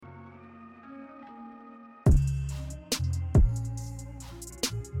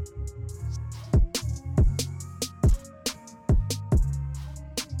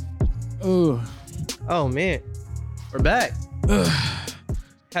Oh man, we're back.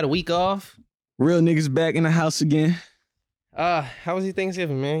 Had a week off. Real niggas back in the house again. How was your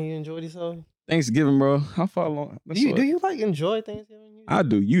Thanksgiving, man? You enjoyed yourself? Thanksgiving, bro. How far along? Do you like enjoy Thanksgiving? I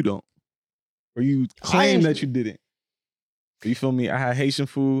do. You don't. Or you claim that you didn't. You feel me? I had Haitian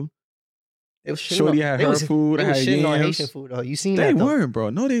food. Shorty had her food. I had shitting on yams. Haitian food. Oh, you seen They that? They weren't, bro.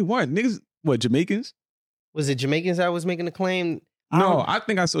 No, they weren't. Niggas, what, Jamaicans? Was it Jamaicans that was making the claim? No, I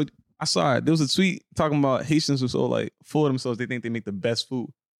think I saw it. There was a tweet talking about Haitians were so like full of themselves. They think they make the best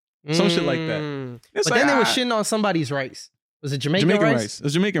food. Some shit like that. But like, then they were shitting on somebody's rice. Was it Jamaican rice? It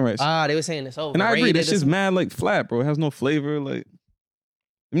was Jamaican rice. They were saying it's over. And I agree. That shit's mad like flat, bro. It has no flavor. Like,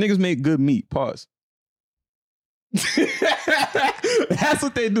 them niggas make good meat. Pause. That's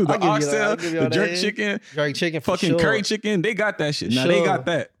what they do. The oxtail, the jerk chicken, fucking curry chicken. They got that shit. Now they got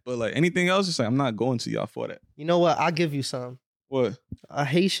that. But like anything else, it's like I'm not going to y'all for that. You know what? I'll give you some. What? A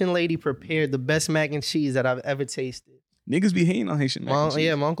Haitian lady prepared the best mac and cheese that I've ever tasted. Niggas be hating on Haitian mac and cheese.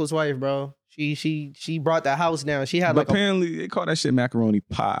 Yeah, my uncle's wife, bro. She brought the house down. She had apparently they call that shit macaroni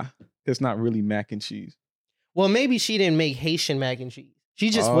pie. It's not really mac and cheese. Well, maybe she didn't make Haitian mac and cheese. She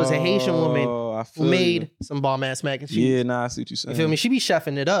just was a Haitian woman who made some bomb ass mac and cheese. Yeah, nah, I see what you're saying. You feel me? She be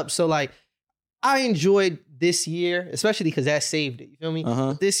chefing it up. So like, I enjoyed this year, especially because that saved it. You feel me?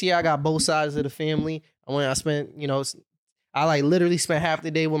 This year I got both sides of the family. I spent, I like literally spent half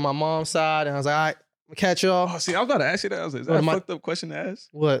the day with my mom's side, and I was like, all right, I'm gonna catch y'all. Oh, see, I was about to ask you that. I was like, is that a fucked up question to ask?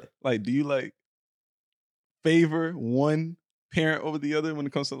 What? Like, do you like favor one parent over the other when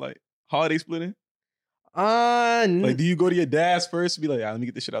it comes to like holiday splitting? Like, do you go to your dad's first and be like, let me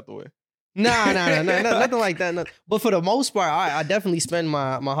get this shit out the way? Nah, nothing like that. No. But for the most part, I definitely spend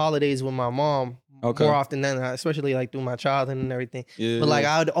my holidays with my mom more often than that, especially like through my childhood and everything. Yeah. But like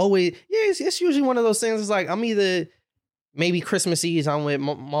I would always, it's usually one of those things. It's like I'm either maybe Christmas Eve I'm with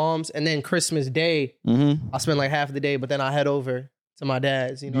mom's, and then Christmas Day I spend like half the day, but then I head over to my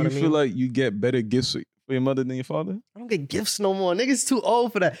dad's. You know what I mean? Do you feel like you get better gifts for your mother than your father? I don't get gifts no more. Niggas too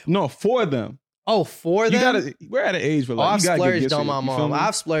old for that. No, for them. Oh, for them? We're at an age where like, I've splurged on my mom.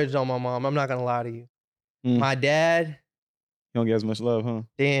 I've splurged on my mom. I'm not going to lie to you. My dad. You don't get as much love, huh?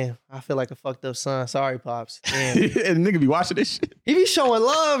 Damn, I feel like a fucked up son. Sorry, Pops. Damn. And the nigga be watching this shit. He be showing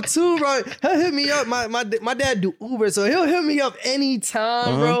love too, bro. He'll hit me up. My dad do Uber, so he'll hit me up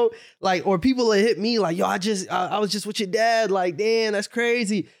anytime, bro. Like, or people will hit me like, yo, I was just with your dad. Like, damn, that's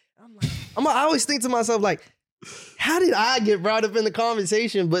crazy. I always think to myself, like, how did I get brought up in the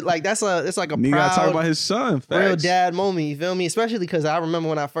conversation? But like it's like a nigga proud, talk about his son, real dad moment. You feel me? Especially because I remember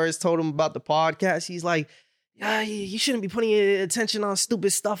when I first told him about the podcast, he's like, "Yeah, you shouldn't be putting your attention on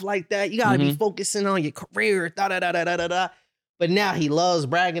stupid stuff like that. You gotta be focusing on your career." Da da da da da da. But now he loves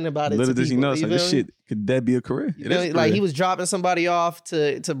bragging about it. Little does he know, like, this shit could that be a career? It is like he was dropping somebody off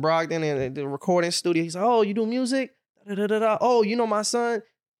to Brogdon in the recording studio. He's like, "Oh, you do music? Da da da da. Oh, you know my son."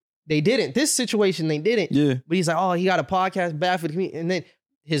 They didn't. This situation, they didn't. Yeah. But he's like, oh, he got a podcast bad for the community. And then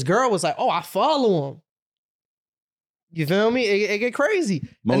his girl was like, oh, I follow him. You feel me? It get crazy.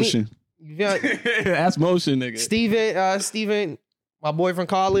 Motion. That's motion, nigga. Steven, my boy from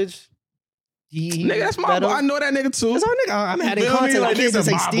college. Nigga, that's my boy. I know that nigga too. That's our nigga. I'm adding content. Like, I can't just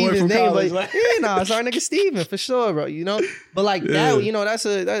say Steven's name, but it's our nigga Steven for sure, bro. But like that, that's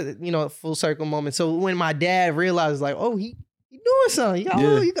a full circle moment. So when my dad realized, like, oh, he doing something.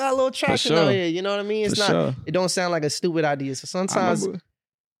 You got a little traction out here. You know what I mean? It's not. It don't sound like a stupid idea. So sometimes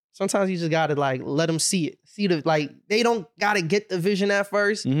you just gotta like let them see it. See the like they don't gotta get the vision at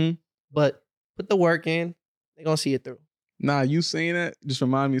first, but put the work in. They gonna see it through. Nah, you saying that just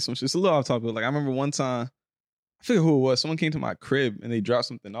remind me of some shit. It's a little off topic. Like I remember one time, I forget who it was. Someone came to my crib and they dropped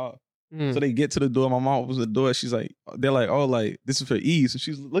something off. So they get to the door. My mom opens the door. She's like, they're like, oh, like this is for E. So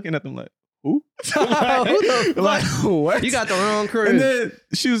she's looking at them like, who? Who the fuck? Like, what? You got the wrong crib. And then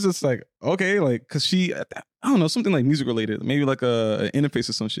she was just like, okay, like, cause she, I don't know, something like music related, maybe like an interface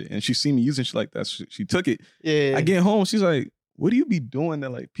or some shit. And she seen me using shit like that. She took it. Yeah. I get home, she's like, what do you be doing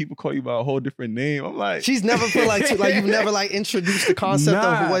that like people call you by a whole different name? I'm like, she's never feel like you've never like introduced the concept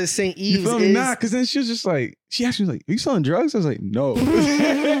of what St. Eve's is. Nah, cause then she was just like, she asked me like, are you selling drugs? I was like, no.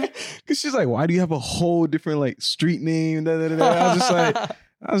 Cause she's like, why do you have a whole different like street name?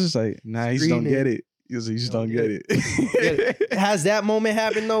 I was just like, nah, you just don't get it. You just don't get it. Has that moment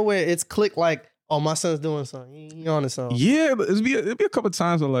happened though where it's clicked like, oh, my son's doing something. He on his own. Yeah, but it'll be a couple of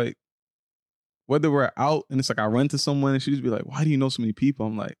times where like, whether we're out and it's like I run to someone and she just be like, why do you know so many people?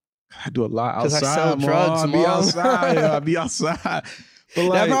 I'm like, I do a lot outside. I sell drugs, Mom. I be outside. But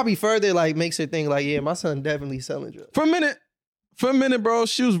like, that probably further like makes her think like, yeah, my son definitely selling drugs. For a minute, bro,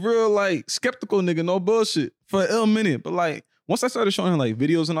 she was real like skeptical nigga, no bullshit. For a ill minute. But like, once I started showing her like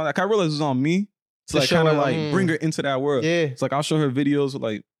videos and all that, I realized it was on me to like kind of like bring her into that world. Yeah. It's like I'll show her videos of,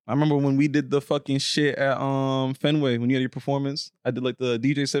 like, I remember when we did the fucking shit at Fenway when you had your performance. I did like the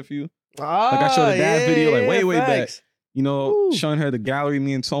DJ set for you. Like I showed her that video like way back. You know, showing her the gallery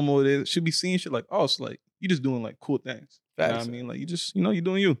me and Tomo did. She'd be seeing shit like, oh, it's like you just doing like cool things. You know what I mean? Like you just, you know, you're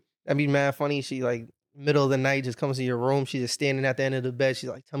doing you. That'd be mad funny. She like middle of the night just comes to your room. She's just standing at the end of the bed. She's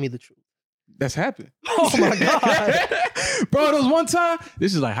like, tell me the truth. That's happened. Oh my God. Bro, there was one time.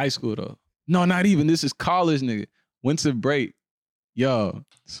 This is like high school though. No, not even. This is college, nigga. Winter break. Yo,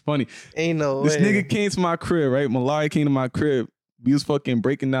 it's funny. Ain't no this way. Nigga came to my crib, right? Malari came to my crib. We was fucking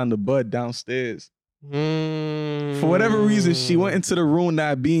breaking down the bud downstairs. For whatever reason, she went into the room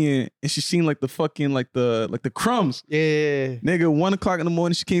that I be in, and she seen like the fucking like the crumbs. Yeah, nigga. 1 o'clock in the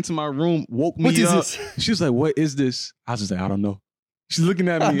morning, she came to my room, woke me up. She was like, "What is this?" I was just like, "I don't know." She's looking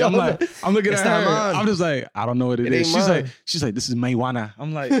at me. I'm looking at her. I'm just like, I don't know what it is. She's like, this is marijuana.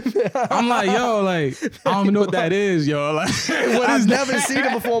 I'm like, yo, like, I don't even know what that is, yo. Like, I've never seen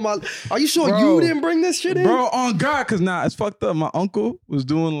it before. Are you sure you didn't bring this shit in? Bro, on God, cause it's fucked up. My uncle was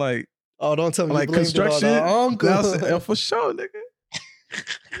doing like, oh, don't tell me like construction. Uncle. For sure, nigga.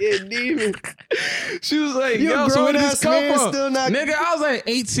 Yeah, demon. She was like, yo, so where did this come from? Nigga, I was like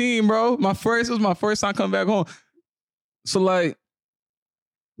 18, bro. It was my first time coming back home. So like,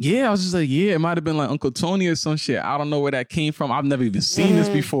 yeah, I was just like, yeah, it might have been like Uncle Tony or some shit. I don't know where that came from. I've never even seen this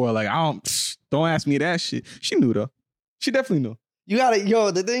before. Like, don't ask me that shit. She knew though. She definitely knew. You gotta,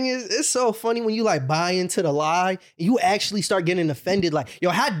 the thing is, it's so funny when you like buy into the lie and you actually start getting offended. Like,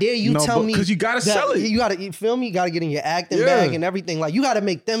 yo, how dare you tell me? Because you gotta sell it. You feel me? You gotta get in your acting bag and everything. Like, you gotta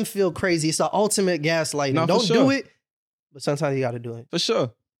make them feel crazy. It's the ultimate gaslighting. Don't do it, but sometimes you gotta do it. For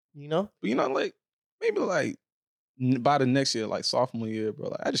sure. You know? But like, maybe like, by the next year, like sophomore year, bro,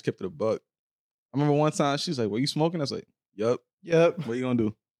 like I just kept it a buck. I remember one time she was like, "Were you smoking?" I was like, "Yup." What you gonna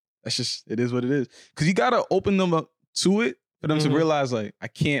do? That's just, it is what it is. Cause you gotta open them up to it for them to realize like, I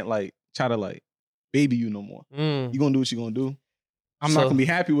can't like try to like baby you no more. You gonna do what you gonna do. I'm not gonna be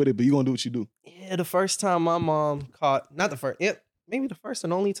happy with it, but you gonna do what you do. Yeah, the first time my mom caught, not the first, maybe the first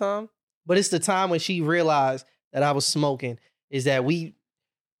and only time, but it's the time when she realized that I was smoking, is that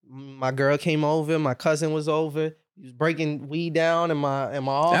my girl came over, my cousin was over. He was breaking weed down in my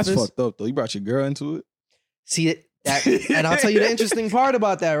office. That's fucked up though. You brought your girl into it. See that, and I'll tell you the interesting part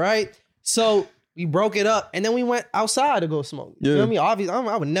about that, right? So we broke it up, and then we went outside to go smoke. You feel me? Obviously,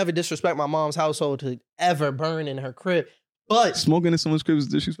 I would never disrespect my mom's household to ever burn in her crib, but smoking in someone's crib is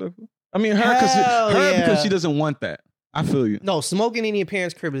disrespectful. I mean, her because she doesn't want that. I feel you. No, smoking in your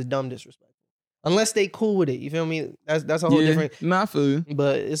parents' crib is dumb disrespect. Unless they cool with it, you feel me? That's a whole different. Nah, I feel you.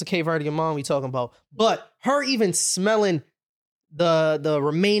 But it's a Cape Verdean mom we talking about. But her even smelling the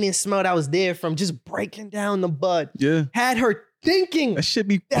remaining smell that was there from just breaking down the bud, had her thinking that shit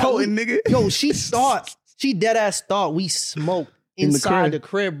be potent, nigga. Yo, she dead ass thought we smoked inside the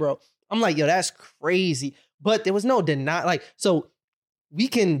crib, bro. I'm like, yo, that's crazy. But there was no deny. Like, so we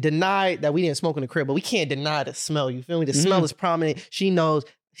can deny that we didn't smoke in the crib, but we can't deny the smell. You feel me? The smell is prominent. She knows.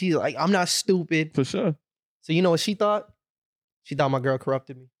 She's like, I'm not stupid. For sure. So you know what she thought? She thought my girl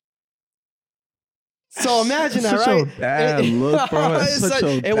corrupted me. So imagine that, right? Such a bad look, bro.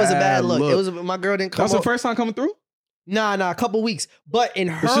 It was a bad look. It was my girl didn't come. That was the first time coming through? Nah, a couple weeks. But in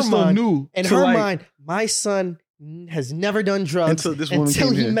her mind, mind, my son has never done drugs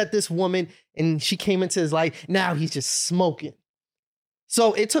until he met this woman and she came into his life. Now he's just smoking.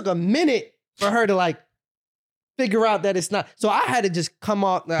 So it took a minute for her to like figure out that it's not. So I had to just come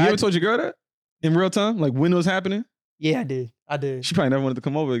off. You ever told your girl that in real time? Like when it was happening? Yeah, I did. She probably never wanted to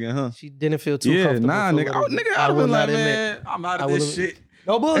come over again, huh? She didn't feel too comfortable. Nah, nigga. I'd been like, man, I'm out of this shit.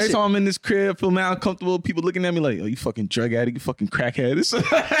 No bullshit. Every time I'm in this crib, feel mad uncomfortable. People looking at me like, oh, you fucking drug addict, you fucking crackhead.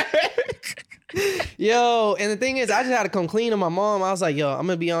 Yo, and the thing is, I just had to come clean to my mom. I was like, yo, I'm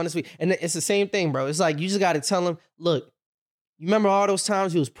gonna be honest with you. And it's the same thing, bro. It's like, you just got to tell him, look, you remember all those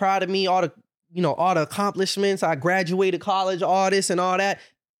times you was proud of me, all the accomplishments. I graduated college, all this and all that.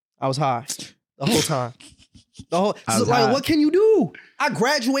 I was high the whole time. What can you do? I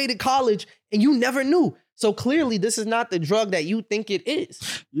graduated college and you never knew. So clearly this is not the drug that you think it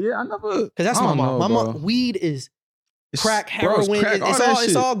is. Yeah, I never. Because that's my mom. My mom, weed is crack, heroin.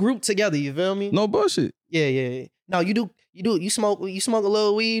 It's all grouped together. You feel me? No bullshit. Yeah. No, you smoke a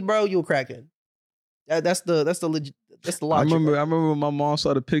little weed, bro, you a crackhead. That's the logic. I remember when my mom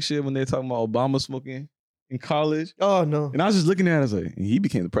saw the picture when they were talking about Obama smoking in college. Oh no! And I was just looking at it, I was like, and he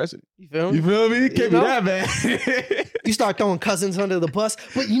became the president. You feel me? You feel me? It can't be that bad. You start throwing cousins under the bus,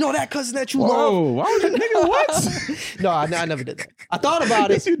 but you know that cousin that you Whoa, love. why would you, nigga? What? No, I never did that. I thought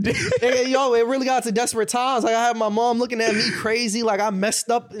about it. Yes, you did. Yo, it really got to desperate times. Like I had my mom looking at me crazy, like I messed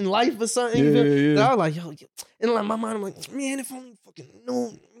up in life or something. Yeah. And I was like, yo, and like my mind, I'm like, man, if only fucking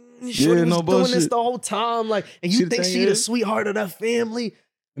knew. Shorty was doing this the whole time. Like, and you think she the sweetheart of that family.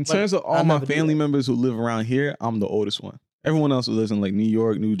 In terms of all my family members who live around here, I'm the oldest one. Everyone else who lives in like New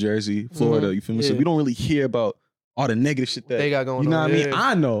York, New Jersey, Florida, you feel me? So we don't really hear about all the negative shit that they got going on. You know what I mean?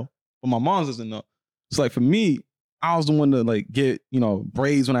 I know, but my mom doesn't know. It's like for me, I was the one to like get,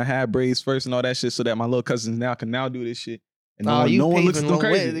 braids when I had braids first and all that shit so that my little cousins now can now do this shit. And no one looks at them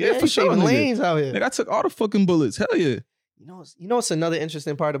crazy. Yeah, for sure. Lanes out here. Like I took all the fucking bullets. Hell yeah. You know what's another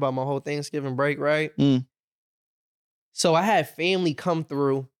interesting part about my whole Thanksgiving break, right? Mm. So I had family come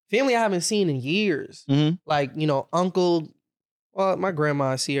through. Family I haven't seen in years. Mm-hmm. Like, uncle, well, my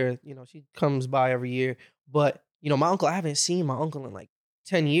grandma's here. She comes by every year. But, my uncle, I haven't seen my uncle in like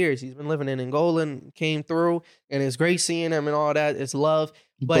 10 years. He's been living in Angola and came through. And it's great seeing him and all that. It's love.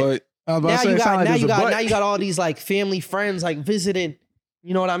 But now you got all these like family friends like visiting.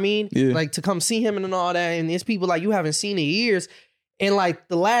 You know what I mean? Yeah. Like to come see him and all that. And there's people like you haven't seen in years. And like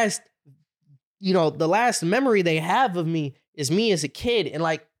the last memory they have of me is me as a kid. And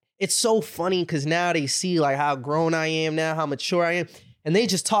like, it's so funny because now they see like how grown I am now, how mature I am. And they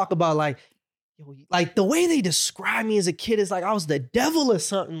just talk about like the way they describe me as a kid is like I was the devil or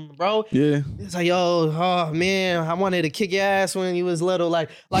something, bro. Yeah. It's like, oh man, I wanted to kick your ass when you was little. Like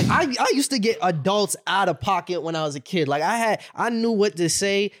I used to get adults out of pocket when I was a kid. Like I knew what to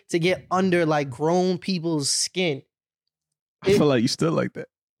say to get under like grown people's skin. I feel like you still like that.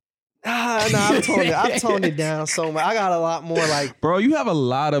 I've toned it down so much. I got a lot more like, bro, you have a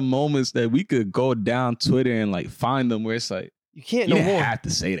lot of moments that we could go down Twitter and like find them where it's like you can't no more. You have to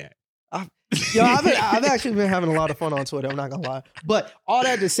say that. I've actually been having a lot of fun on Twitter. I'm not gonna lie, but all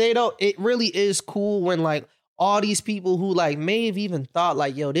that to say though, it really is cool when like all these people who like may have even thought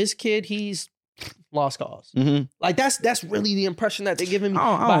like, yo, this kid, he's lost cause. Mm-hmm. Like that's really the impression that they're giving me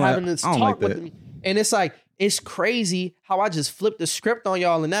by having this talk with me, and it's like. It's crazy how I just flipped the script on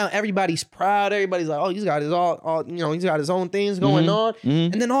y'all, and now everybody's proud. Everybody's like, "Oh, he's got his he's got his own things going on."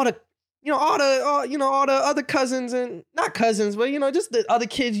 Mm-hmm. And then all the other cousins and not cousins, but just the other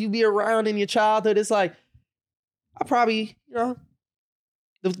kids you be around in your childhood. It's like I probably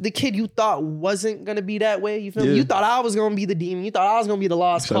the kid you thought wasn't gonna be that way. You feel me? You thought I was gonna be the demon. You thought I was gonna be the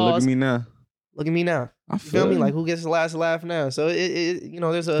lost cause. Look at me now. Look at me now. You feel me? Like who gets the last laugh now? So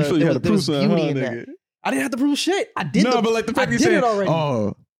there's there was beauty in that. I didn't have to prove shit. I did. No, but like the fact you said, already.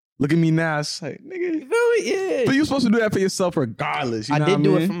 Oh, look at me now. It's like, nigga. You feel me? Yeah. But you're supposed to do that for yourself regardless. You know I did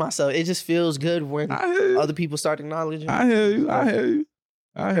do what it for myself. It just feels good when other people start acknowledging. I hear you.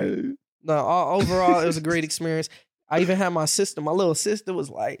 No, overall, it was a great experience. I even had my little sister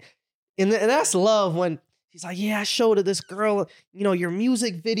was like, and that's love when she's like, yeah, I showed her this girl, your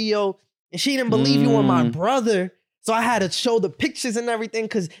music video, and she didn't believe you were my brother. So I had to show the pictures and everything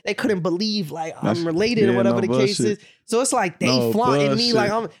because they couldn't believe like I'm related or whatever the case is. So it's like they flaunting me like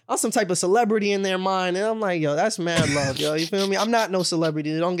I'm some type of celebrity in their mind. And I'm like, yo, that's mad love, yo. You feel me? I'm not no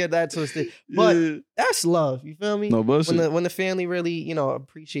celebrity. Don't get that twisted. But that's love. You feel me? No bullshit. When the family really,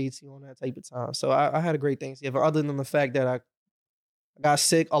 appreciates you on that type of time. So I had a great Thanksgiving other than the fact that I got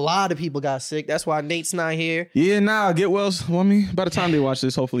sick. A lot of people got sick. That's why Nate's not here. Yeah, get well. By the time they watch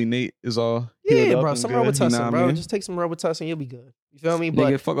this, hopefully Nate is all bro. Some Robitussin, bro. Just take some Robitussin, you'll be good. You feel me?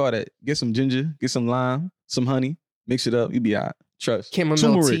 But fuck all that. Get some ginger, get some lime, some honey, mix it up. You be all right. Trust.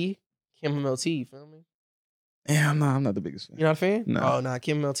 Chamomile tea. You feel me? Yeah, I'm not the biggest fan. You're not a fan? No. Oh, nah.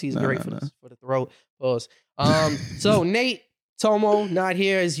 Chamomile tea is great for the throat. Pause. So Nate. Tomo not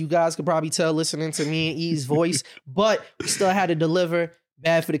here, as you guys could probably tell listening to me and E's voice, but we still had to deliver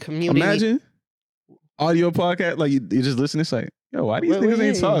bad for the community. Imagine audio podcast, like you just listen. It's like, yo, why these niggas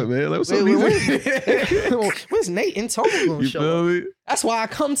ain't talk, man? Like, what's up, these where's Nate and Tomo gonna show? Feel me? That's why I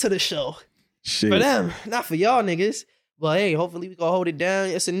come to the show. Shit. For them, not for y'all niggas. But hey, hopefully we can hold it down.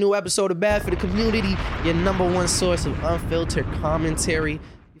 It's a new episode of Bad for the Community, your number one source of unfiltered commentary.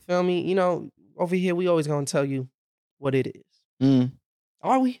 You feel me? Over here we always gonna tell you what it is.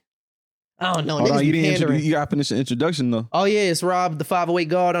 Are we? I don't know. Hold on, you got to finish the introduction though. Oh yeah, it's Rob, the 508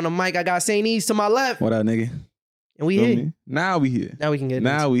 guard on the mic. I got St. E's to my left. What up, nigga? And we here. Me? Now we here. Now we can get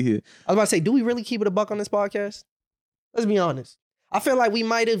Now we here. I was about to say, do we really keep it a buck on this podcast? Let's be honest. I feel like we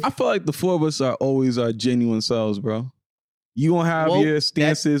might have. I feel like the four of us are always our genuine selves, bro. You gonna have your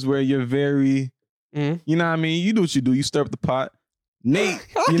stances where you're very, you know what I mean? You do what you do. You stir up the pot. Nate,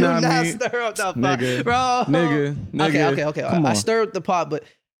 you know what I mean? Stir up the pot, Nigga, bro. Nigga. Okay. Come I on. stirred up the pot, but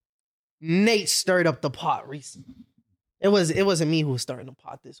Nate stirred up the pot recently. It wasn't me who was stirring the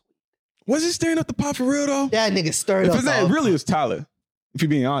pot this week. Was it stirring up the pot for real though? That nigga stirred If up. it's that, it really was Tyler. If you're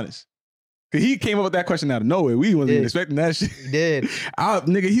being honest. Cause he came up with that question out of nowhere. We wasn't even expecting that shit. He did.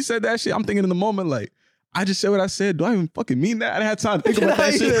 Nigga, he said that shit. I'm thinking in the moment, like, I just said what I said. Do I even fucking mean that? I didn't have time to think about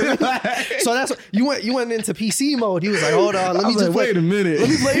that shit. So that's what you went into PC mode. He was like, hold on, let me just wait a minute. Let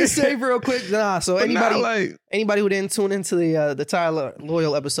me play it safe real quick. Nah. So But anybody who didn't tune into the Tyler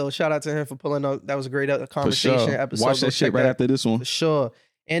Loyal episode, shout out to him for pulling up. That was a great conversation episode. Watch that shit right after this one. For sure.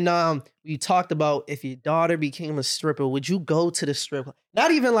 And we talked about if your daughter became a stripper, would you go to the strip club?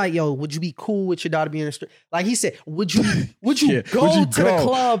 Not even like, yo, would you be cool with your daughter being a stripper? Like he said, would you go to the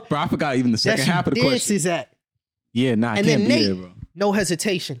club? Bro, I forgot even the second half of the question. At? Yeah, nah, I can't be there, bro. No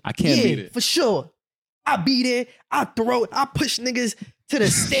hesitation. I can't be there. For sure. I be there. I throw it. I push niggas to the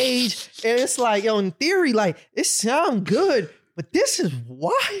stage. And it's like, yo, in theory, like, it sounds good. But this is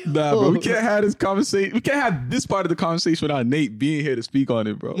wild. Nah, bro, we can't have this conversation. We can't have this part of the conversation without Nate being here to speak on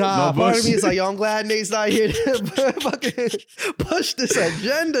it, bro. Nah, part of me is like, yo, I'm glad Nate's not here to fucking push this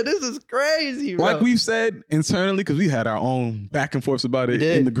agenda. This is crazy, bro. Like we've said internally, because we had our own back and forths about it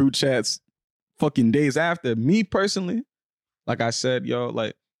in the group chats fucking days after. Me personally, like I said, yo,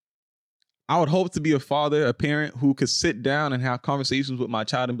 like, I would hope to be a father, a parent who could sit down and have conversations with my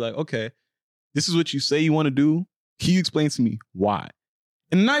child and be like, okay, this is what you say you want to do. Can you explain to me why?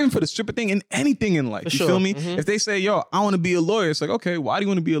 And not even for the stripper thing, in anything in life. Feel me? Mm-hmm. If they say, yo, I want to be a lawyer, it's like, okay, why do you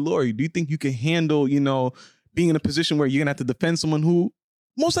want to be a lawyer? Do you think you can handle, being in a position where you're going to have to defend someone who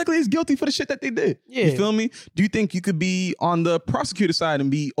most likely is guilty for the shit that they did? Yeah. You feel me? Do you think you could be on the prosecutor side and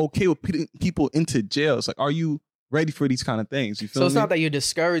be okay with putting people into jail? It's like, are you ready for these kind of things? You feel me? So it's not that you're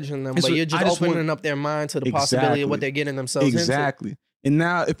discouraging them, but you're just opening up their mind to the possibility of what they're getting themselves into. Exactly. And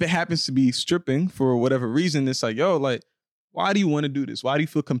now if it happens to be stripping for whatever reason, it's like, yo, like, why do you want to do this? Why do you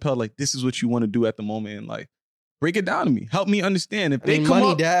feel compelled? Like, this is what you want to do at the moment. And like, break it down to me. Help me understand. If I need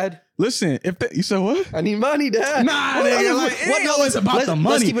money, Dad. Listen, you said what? I need money, Dad. Nah, nigga, like, it ain't always about the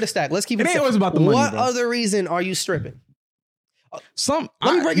money. Let's keep it a stack. It ain't always about the money, What bro. other reason are you stripping? Let me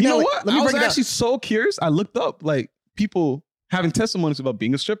break it down. You know what? I was actually so curious. I looked up like people having testimonies about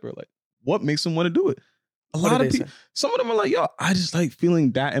being a stripper. Like, what makes them want to do it? A lot of people, some of them are like, yo, I just like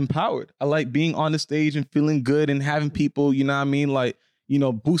feeling that empowered. I like being on the stage and feeling good and having people, you know what I mean? Like,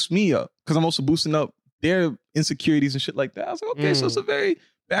 boost me up. Cause I'm also boosting up their insecurities and shit like that. I was like, okay, so it's a very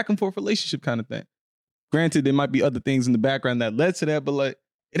back and forth relationship kind of thing. Granted, there might be other things in the background that led to that, but like,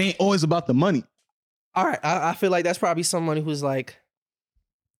 it ain't always about the money. All right. I feel like that's probably someone who's like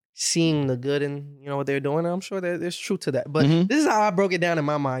seeing the good in, what they're doing. I'm sure that there's truth to that. But this is how I broke it down in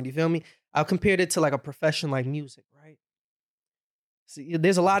my mind. You feel me? I've compared it to like a profession like music, right? See,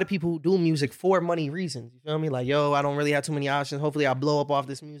 there's a lot of people who do music for money reasons. You feel me? Like, yo, I don't really have too many options. Hopefully I blow up off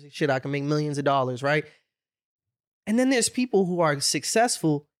this music shit. I can make millions of dollars, right? And then there's people who are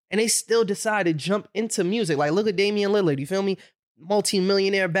successful and they still decide to jump into music. Like, look at Damian Lillard, you feel me?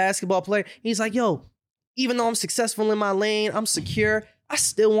 Multi-millionaire basketball player. He's like, yo, even though I'm successful in my lane, I'm secure, I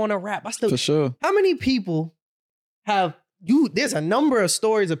still want to rap. For sure. How many people have there's a number of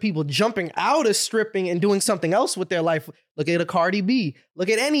stories of people jumping out of stripping and doing something else with their life. Look at a Cardi B. Look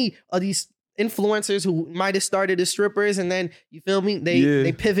at any of these influencers who might have started as strippers and then, you feel me?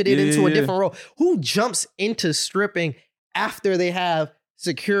 They pivoted into a different role. Who jumps into stripping after they have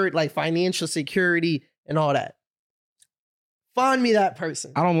secured, like financial security and all that? Find me that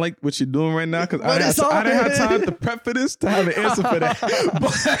person. I don't like what you're doing right now because I didn't have time to prep for this to have an answer for that.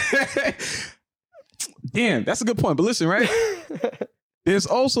 But, damn, that's a good point. But listen, right? There's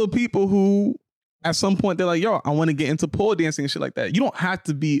also people who, at some point, they're like, yo, I want to get into pole dancing and shit like that. You don't have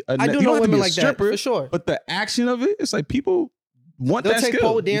to be I do know women like that, for sure. But the action of it, it's like people want that skill. They'll take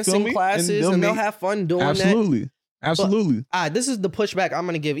pole dancing classes and they'll have fun doing that. Absolutely. But, this is the pushback I'm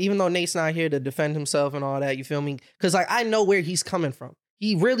going to give, even though Nate's not here to defend himself and all that, you feel me? Because like I know where he's coming from.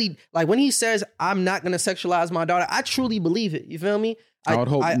 He really, like when he says, I'm not going to sexualize my daughter, I truly believe it. You feel me? I would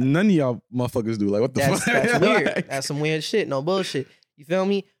hope none of y'all motherfuckers do. Like, what the fuck? That's weird. That's some weird shit. No bullshit. You feel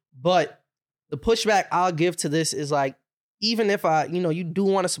me? But the pushback I'll give to this is like, even if you do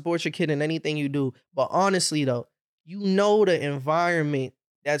want to support your kid in anything you do, but honestly though, the environment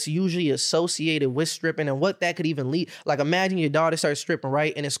that's usually associated with stripping and what that could even lead. Like, imagine your daughter starts stripping,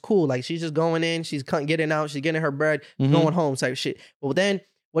 right? And it's cool. Like, she's just going in, she's getting out, she's getting her bread, going home type shit. But then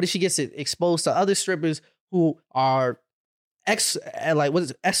what if she gets exposed to other strippers who are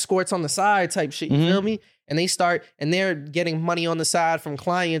escorts on the side type shit, you feel me? and they're getting money on the side from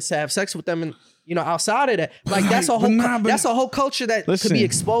clients to have sex with them, and outside of that, like that's a whole culture that could be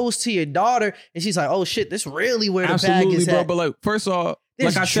exposed to your daughter, and she's like, oh shit, this really where the bag is at. But like, first of all,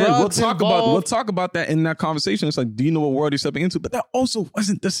 like I said, we'll talk about that in that conversation. It's like, do you know what world you're stepping into? But that also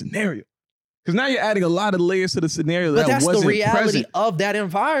wasn't the scenario. Because now you're adding a lot of layers to the scenario that wasn't present. But that's the reality of that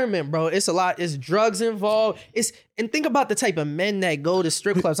environment, bro. It's a lot. It's drugs involved. And think about the type of men that go to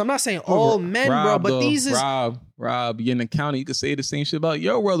strip clubs. I'm not saying all men, bro, but these is... Rob, you're in accounting. You could say the same shit about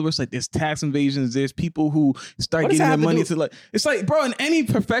your world where it's like there's tax invasions. There's people who start getting their money to like... It's like, bro, in any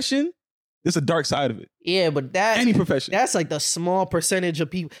profession, there's a dark side of it. Yeah, but any profession. That's like the small percentage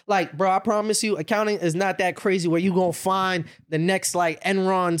of people. Like, bro, I promise you, accounting is not that crazy where you gonna find the next like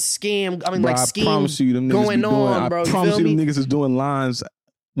Enron scam. I mean, bro, scheme I promise you, them niggas going on, bro. I promise you, them niggas is doing lines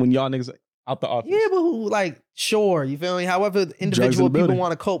when y'all niggas out the office. Yeah, but who sure, you feel me? However, individual people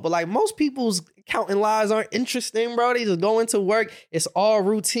want to cope, but like most people's accounting lives aren't interesting, bro. They just go into work. It's all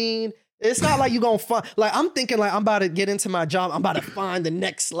routine. It's not like you gonna find. Like I'm thinking, like I'm about to get into my job. I'm about to find the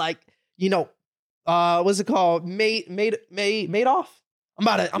next what's it called? Madoff? I'm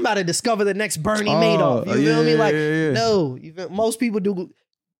about to discover the next Bernie Madoff. You feel me? Like, no. Most people do.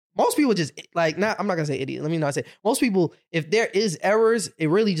 Most people just I'm not gonna say idiot. Let me not say. Most people, if there is errors, it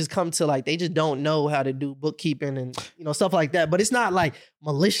really just comes to like they just don't know how to do bookkeeping and stuff like that. But it's not like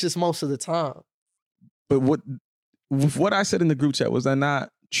malicious most of the time. But what I said in the group chat, was that not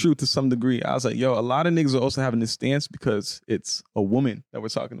true to some degree? I was like, yo, a lot of niggas are also having this stance because it's a woman that we're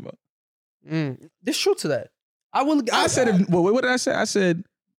talking about. There's truth to that. What did I say? I said,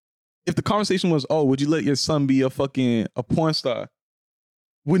 if the conversation was, oh, would you let your son be a porn star?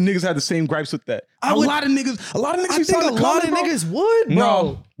 Would niggas have the same gripes with that? A lot of niggas. I think a lot of niggas would, bro.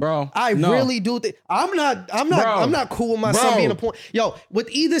 No, bro. I really do think. I'm not cool with my son being a porn. Yo, with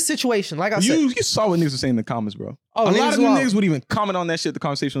either situation, like I said, you saw what niggas were saying in the comments, bro. A lot of them niggas would even comment on that shit. The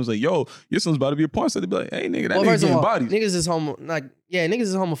conversation was like, yo, your son's about to be a porn star. They'd be like, hey, nigga, that nigga's getting bodies. Niggas is niggas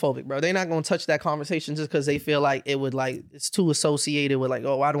is homophobic, bro. They're not gonna touch that conversation just because they feel like it would it's too associated with like,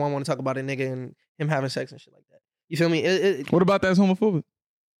 oh, why do I want to talk about a nigga and him having sex and shit like that? You feel me? What about that's homophobic?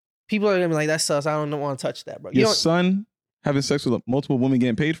 People are gonna be like, that sucks. I don't want to touch that, bro. Your son having sex with multiple women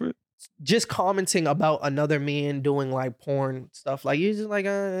getting paid for it? Just commenting about another man doing like porn stuff, like you're just like,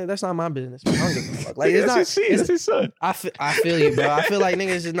 that's not my business. I don't give a fuck. Like it's his son. I feel you, bro. I feel like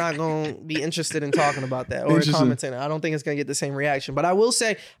niggas is not gonna be interested in talking about that or commenting. I don't think it's gonna get the same reaction. But I will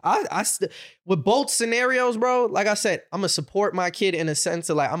say, with both scenarios, bro. Like I said, I'm gonna support my kid in a sense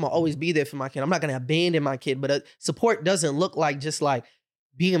of like I'm gonna always be there for my kid. I'm not gonna abandon my kid, but support doesn't look like just like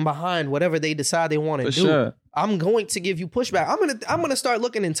being behind whatever they decide they want to do. Sure. I'm going to give you pushback. I'm gonna start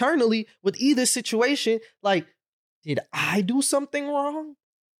looking internally with either situation. Like, did I do something wrong?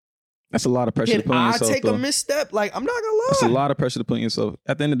 That's a lot of pressure to put on yourself. Did I take a misstep? Like, I'm not gonna lie. That's a lot of pressure to put on yourself.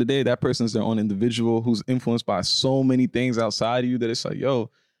 At the end of the day, that person's their own individual who's influenced by so many things outside of you that it's like,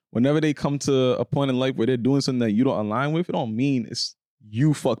 yo, whenever they come to a point in life where they're doing something that you don't align with, it don't mean it's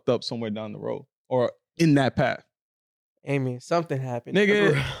you fucked up somewhere down the road or in that path. Amy, something happened.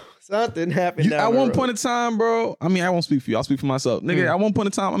 Nigga. Something happened at one point in time, bro. I mean, I won't speak for you. I'll speak for myself. Nigga, at one point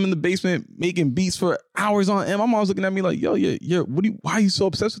in time, I'm in the basement making beats for hours on end. My mom's looking at me like, yo, why are you so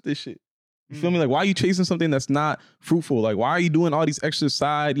obsessed with this shit? You feel me? Like, why are you chasing something that's not fruitful? Like, why are you doing all these extra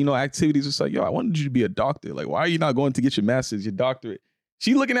side, activities? It's like, yo, I wanted you to be a doctor. Like, why are you not going to get your master's, your doctorate?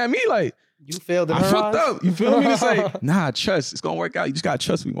 She looking at me like, you failed in her eyes? I fucked up. You feel me? It's like, nah, trust. It's going to work out. You just got to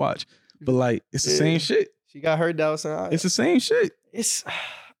trust me. Watch. But like, it's the same shit. She got her doubts. It's the same shit.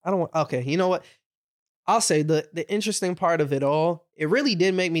 Okay, you know what? I'll say the interesting part of it all, it really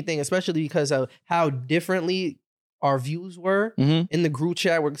did make me think, especially because of how differently our views were in the group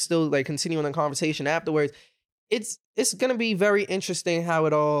chat. We're still like continuing the conversation afterwards. It's going to be very interesting how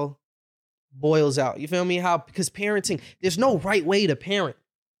it all boils out. You feel me? Because parenting, there's no right way to parent.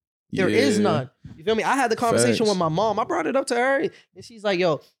 There is none. You feel me? I had the conversation with my mom. I brought it up to her and she's like,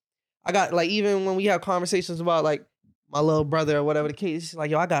 yo, I got like, even when we have conversations about like my little brother or whatever the case, she's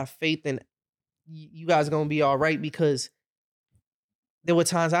like, yo, I got faith in you guys are going to be all right because there were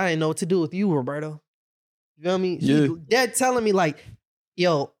times I didn't know what to do with you, Roberto. You feel me? She's dead telling me like,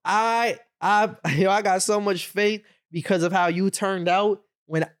 yo, I got so much faith because of how you turned out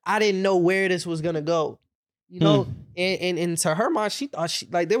when I didn't know where this was going to go. And to her mind, she thought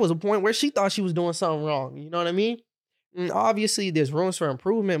there was a point where she thought she was doing something wrong. You know what I mean? And obviously, there's rooms for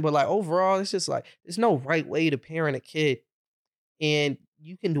improvement, but like overall, it's just like there's no right way to parent a kid. And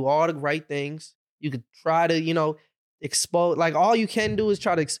you can do all the right things. You could try to, expose. Like all you can do is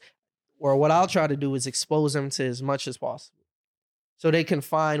try to, or what I'll try to do is expose them to as much as possible. so they can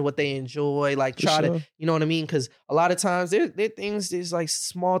find what they enjoy, like try to, you know what I mean? Because a lot of times there things, there's like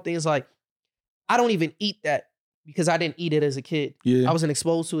small things like I don't even eat that because I didn't eat it as a kid. Yeah. I wasn't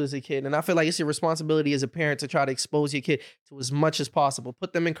exposed to it as a kid. And I feel like it's your responsibility as a parent to try to expose your kid to as much as possible.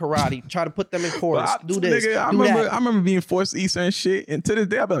 Put them in karate, try to put them in chorus, do this, nigga, I remember being forced to eat certain shit. And to this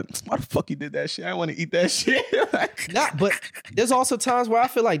day, I'll be like, why the fuck you did that shit? I don't want to eat that shit. But there's also times where I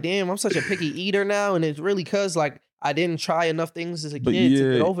feel like, damn, I'm such a picky eater now. And it's really because like I didn't try enough things as a kid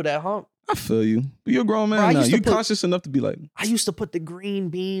to get over that hump. I feel you. But you're a grown man now. You're conscious enough to be like. I used to put the green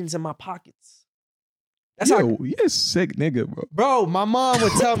beans in my pockets. That's you're a sick nigga, bro. Bro, my mom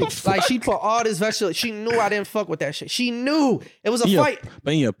would tell me, like, she put all this vegetable. She knew I didn't fuck with that shit. She knew it was a fight.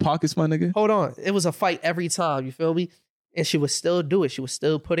 But in your pockets, my nigga? Hold on. It was a fight every time, you feel me? And she would still do it. She would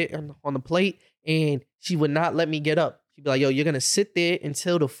still put it on the plate, and she would not let me get up. She'd be like, yo, you're going to sit there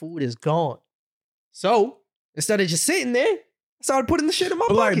until the food is gone. So, instead of just sitting there, I started putting the shit in my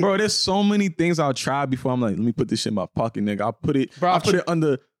pocket. Like, bro, there's so many things I'll try before I'm like, let me put this shit in my pocket, nigga. I'll put it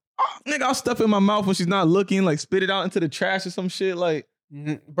under... nigga, I'll stuff it in my mouth when she's not looking, like spit it out into the trash or some shit. Like,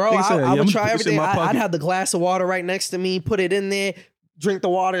 bro, I would try everything. I'd have the glass of water right next to me, put it in there, drink the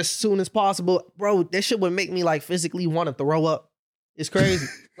water as soon as possible. Bro, that shit would make me like physically want to throw up. It's crazy.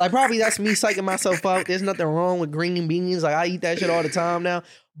 Like, probably that's me psyching myself out. There's nothing wrong with green beans. Like, I eat that shit all the time now.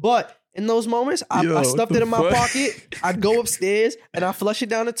 But in those moments, I stuffed it in my pocket. I'd go upstairs and I flush it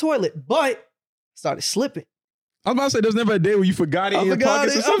down the toilet. But started slipping. I was about to say, there's never a day where you forgot it in your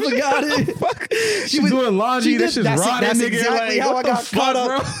pockets or something. I forgot it. She's doing laundry. This shit's rotting, that's nigga. Exactly like, how I got caught up.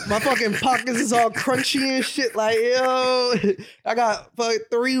 Bro? My fucking pockets is all crunchy and shit. Like, yo, I got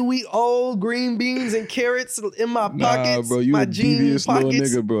 3-week-old green beans and carrots in my pockets. Bro, you my a devious little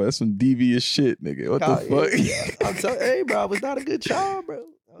pockets. nigga, bro. That's some devious shit, nigga. What the fuck? Yeah. I'm telling, hey, bro, I was not a good child, bro.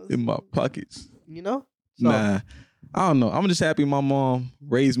 In my pockets. You know? So, nah, I don't know. I'm just happy my mom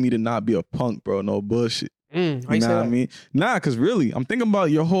raised me to not be a punk, bro. No bullshit. You know what I mean? Nah, because really, I'm thinking about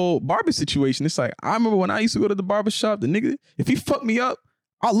your whole barber situation. It's like, I remember when I used to go to the barber shop, the nigga, if he fucked me up,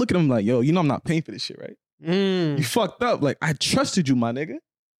 I'll look at him like, yo, you know I'm not paying for this shit, right? You fucked up. Like, I trusted you, my nigga.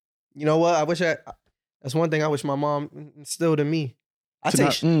 You know what? That's one thing I wish my mom instilled in me.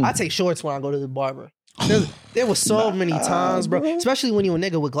 I take shorts when I go to the barber. There was so many times, bro. Especially when you a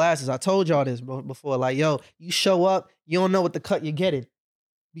nigga with glasses. I told y'all this before. Like, yo, you show up, you don't know what the cut you're getting.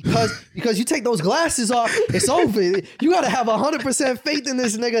 Because you take those glasses off, it's over. You gotta have 100% faith in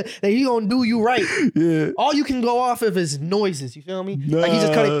this nigga that he gonna do you right. Yeah. All you can go off of is noises. You feel me? Like he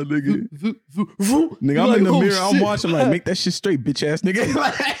just cut it. Nigga, nigga, I'm like, in the mirror. Shit. I'm watching. Like, make that shit straight, bitch ass nigga.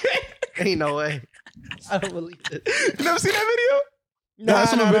 Ain't no way. I don't believe it. You never seen that video? Nah,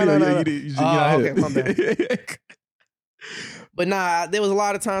 that's on a video. No. Okay, my bad. But nah, there was a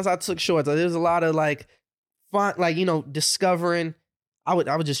lot of times I took shorts. There was a lot of like, fun, like, you know, discovering. I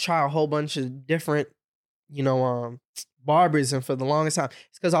would just try a whole bunch of different, you know, barbers, and for the longest time,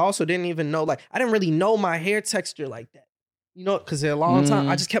 it's because I also didn't even know, like, I didn't really know my hair texture like that, you know, because a long time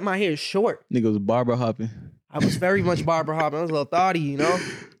I just kept my hair short. Nigga was barber hopping. I was very much barber hopping. I was a little thotty, you know.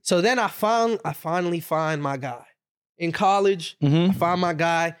 So then I finally find my guy in college. I found my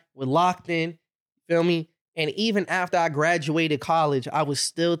guy. We're locked in. Feel me? And even after I graduated college, I would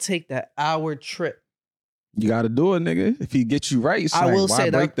still take that hour trip. You got to do it, nigga. If he gets you right, it's I will say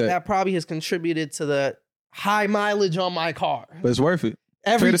that probably has contributed to the high mileage on my car. But it's worth it.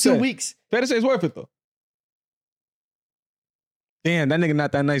 Every 2 weeks. Fair to say it's worth it, though. Damn, that nigga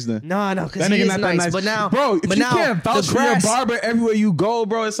not that nice then. No, because he is not nice. But now, bro, if you can't vouch for your barber everywhere you go,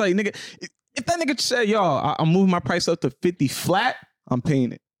 bro, it's like, nigga, if that nigga said, yo, I'm moving my price up to 50 flat, I'm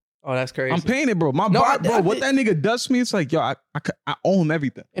paying it. Oh, that's crazy. I'm paying it, bro. What that nigga does to me, it's like, yo, I owe him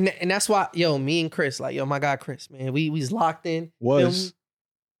everything. And that's why, yo, me and Chris, like, yo, my guy Chris, man, we's locked in. Was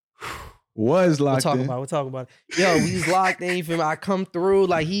locked in. We'll talk about it. Yo, we's locked in. You feel me? I come through,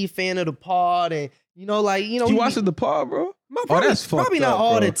 like, he a fan of the pod, and, you know, like, you know. You watched the pod, bro? That's fucked up, probably not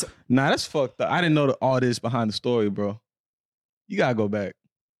all the time. Nah, that's fucked up. I didn't know all this behind the story, bro. You gotta go back.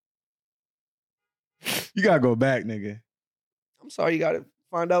 You gotta go back, nigga. I'm sorry you gotta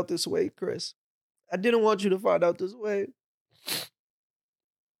find out this way, Chris. I didn't want you to find out this way.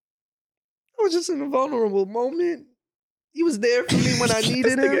 I was just in a vulnerable moment. He was there for me when I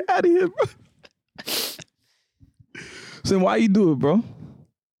needed him. Get out of here, bro. So why you do it, bro?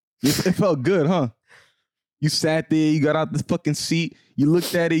 It felt good, huh? You sat there, you got out the fucking seat, you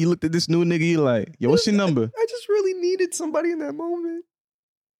looked at it, you looked at this new nigga, you like, yo, what's your number? I just really needed somebody in that moment.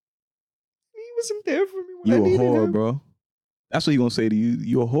 He wasn't there for me when I needed him. You a whore, bro. That's what he gonna say to you.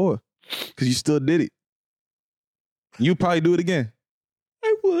 You a whore. Because you still did it. You probably do it again.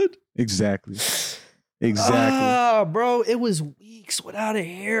 I would. Exactly. Exactly. Bro, it was weeks without a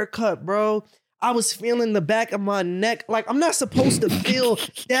haircut, bro. I was feeling the back of my neck. Like, I'm not supposed to feel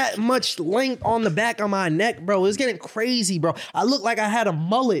that much length on the back of my neck, bro. It was getting crazy, bro. I looked like I had a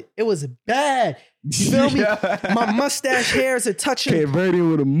mullet. It was bad. You feel me? My mustache hairs are touching. Cape Verde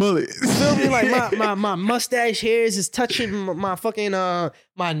with a mullet. You feel me? Like, my mustache hairs is touching my fucking,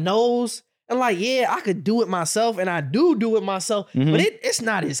 my nose. And like, yeah, I could do it myself, and I do it myself, but it's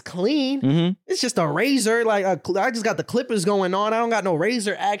not as clean. It's just a razor. Like, I just got the clippers going on. I don't got no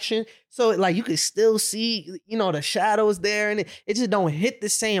razor action. So like, you could still see, you know, the shadows there, and it just don't hit the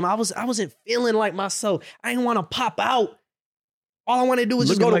same. I wasn't feeling like myself. I didn't want to pop out. All I want to do is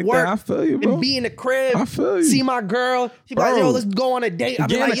just go to work and be in the crib, see my girl. She be like, yo, let's go on a date. I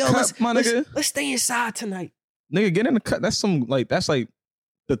be like, yo, let's stay inside tonight. Nigga, get in the cut. That's like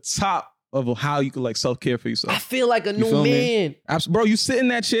the top of how you could like self-care for yourself. I feel like a new man. Bro, you sit in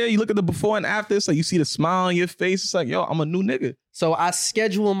that chair, you look at the before and after, it's like you see the smile on your face. It's like, yo, I'm a new nigga. So I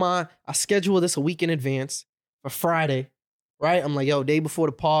schedule this a week in advance for Friday, right? I'm like, yo, day before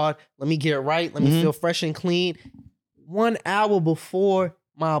the pod, let me get it right. Let me feel fresh and clean. 1 hour before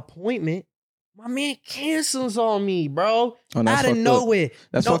my appointment, my man cancels on me, bro. Out of nowhere.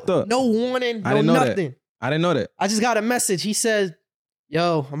 That's fucked up. No warning, no nothing. I didn't know that. I just got a message. He says,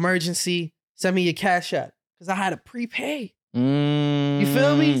 yo, emergency, send me your Cash App. Because I had to prepay. You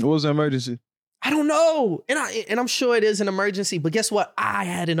feel me? What was the emergency? I don't know. And I'm sure it is an emergency. But guess what? I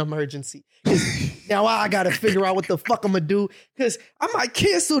had an emergency. Now I got to figure out what the fuck I'm going to do. Because I might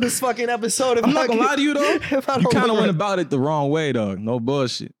cancel this fucking episode. I'm not going to lie to you, though. You kind of went about it the wrong way, dog. No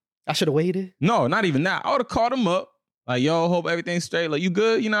bullshit. I should have waited? No, not even that. I would have called him up. Like, yo, hope everything's straight. Like, you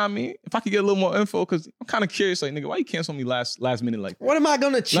good? You know what I mean? If I could get a little more info, because I'm kind of curious. Like, nigga, why you cancel me last minute like that? What am I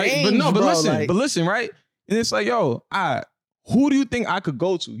going to change, but listen, right? And it's like, yo, who do you think I could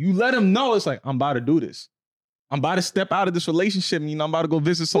go to? You let him know it's like, I'm about to do this. I'm about to step out of this relationship and, you know, I'm about to go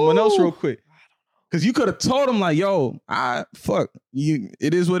visit someone else real quick. Because you could have told him like, yo,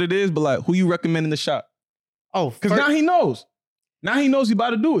 it is what it is, but like, who you recommending the shop? Oh, because now he knows. Now he knows he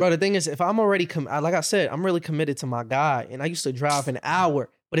about to do it. Bro, the thing is, if I'm already, like I said, I'm really committed to my guy, and I used to drive an hour.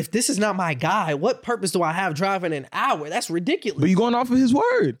 But if this is not my guy, what purpose do I have driving an hour? That's ridiculous. But you going off of his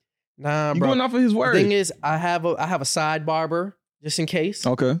word. Nah, bro. You going off of his word. The thing is, I have a side barber just in case.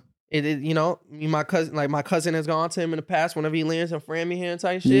 Okay. You know, my cousin has gone to him in the past whenever he lands in Framingham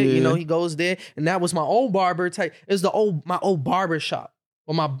type shit. Yeah. You know, he goes there, and that was my old barber type. It was my old barber shop.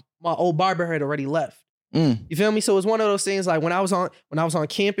 Well, my old barber had already left. You feel me? So it's one of those things like when I was on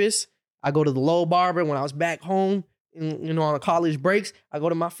campus, I go to the low barber. When I was back home, you know, on the college breaks, I go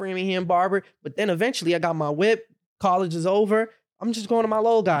to my Framingham barber. But then eventually I got my whip. College is over. I'm just going to my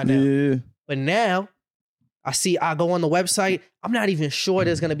low guy now. Yeah. But now I go on the website. I'm not even sure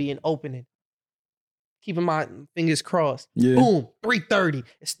there's gonna be an opening. Keeping my fingers crossed. Yeah. Boom, 3:30.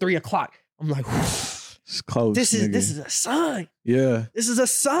 It's 3:00. I'm like, it's close. This is a sign. Yeah. This is a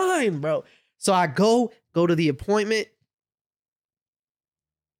sign, bro. So I go to the appointment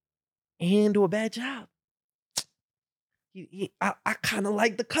and do a bad job. I kind of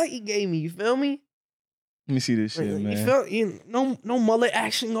like the cut he gave me. You feel me? Let me see this shit, man. You feel no mullet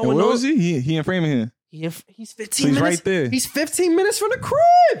action going on. Where was he? He in Framingham. He's 15 so he's minutes. Right there. He's 15 minutes from the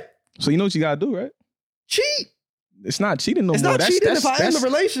crib. So you know what you gotta do, right? Cheat. It's not cheating no more. It's not cheating if I end the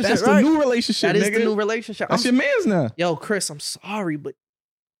relationship. That's right? the new relationship. That is the new relationship. That's your man's now. Yo, Chris, I'm sorry, but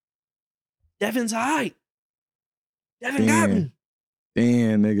Devin's high. Devin got me.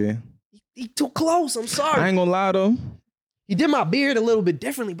 Damn, nigga. He too close. I'm sorry. I ain't gonna lie though. He did my beard a little bit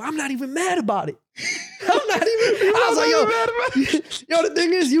differently, but I'm not even mad about it. I'm not even. I was like, yo, the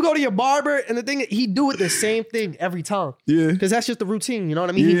thing is, you go to your barber, and the thing is, he do it the same thing every time. Yeah. Because that's just the routine. You know what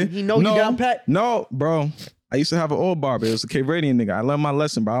I mean? Yeah. He know you down pat. No, bro. I used to have an old barber. It was a Cape Verdean nigga. I learned my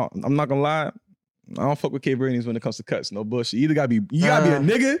lesson, bro. I'm not gonna lie. I don't fuck with Cape Verdeans when it comes to cuts. No bullshit. You gotta be a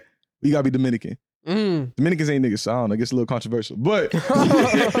nigga. Or you gotta be Dominican. Dominicans ain't niggas, so I don't know. It gets a little controversial. But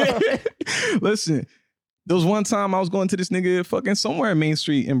listen, there was one time I was going to this nigga fucking somewhere in Main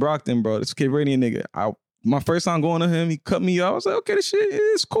Street in Brockton, bro. This Cape Verdean nigga. My first time going to him, he cut me off. I was like, okay, this shit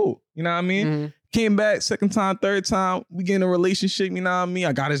is cool. You know what I mean? Came back, second time, third time. We get in a relationship, you know what I mean?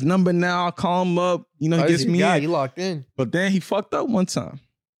 I got his number now. I call him up. You know, he gets me in. He locked in. But then he fucked up one time.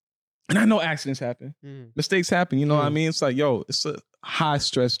 And I know accidents happen. Mistakes happen, you know what I mean? It's like, yo, it's a high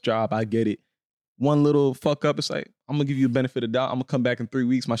stress job. I get it. One little fuck up, it's like, I'm going to give you the benefit of the doubt. I'm going to come back in 3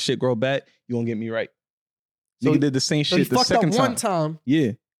 weeks. My shit grow back. You won't get me right. So nigga did the same shit the second time. One time.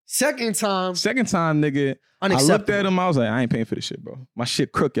 Yeah. Second time, nigga. I looked at him. I was like, I ain't paying for this shit, bro. My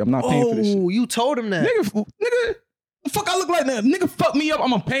shit crooked. I'm not paying for this shit. Oh, you told him that. Nigga, The fuck I look like that? Nigga fuck me up. I'm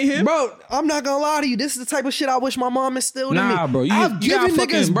gonna pay him. Bro, I'm not gonna lie to you. This is the type of shit I wish my mom instilled in me. Nah, bro. I've given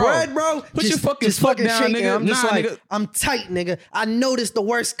niggas bread, bro. Put your fucking foot down, shaking. nigga. I'm just like, nigga. I'm tight, nigga. I know this the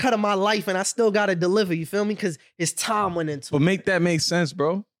worst cut of my life and I still gotta deliver. You feel me? Because his time went into it. But make that make sense,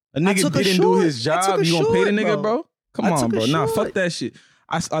 bro. A nigga didn't do his job. You gonna pay the nigga, bro? Come on, bro. Nah, fuck that shit.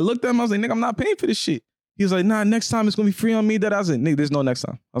 I looked at him. I was like, nigga, I'm not paying for this shit. He was like, nah, next time it's gonna be free on me. That I was like, nigga, there's no next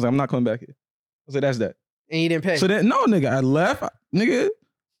time. I was like, I'm not coming back here. I was like, that's that. And you didn't pay. So then, no, nigga, I left. Nigga,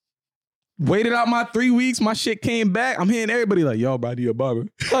 waited out my 3 weeks. My shit came back. I'm hearing everybody like, yo, bro, I need a barber.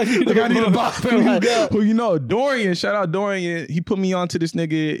 I need a barber. Who you know, Dorian. Shout out Dorian. He put me on to this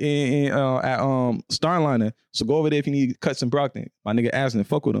nigga at Starliner. So go over there if you need cuts in Brockton. My nigga Aslan,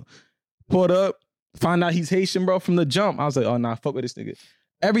 fuck with him. Pulled up, find out he's Haitian, bro, from the jump. I was like, oh, nah, fuck with this nigga.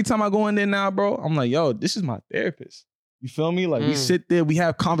 Every time I go in there now, bro, I'm like, yo, this is my therapist. You feel me? Like, we sit there, we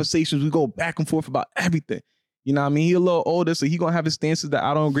have conversations, we go back and forth about everything. You know what I mean? He a little older, so he gonna have his stances that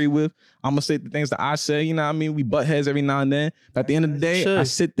I don't agree with. I'm gonna say the things that I say, you know what I mean? We butt heads every now and then. But at the end of the day, I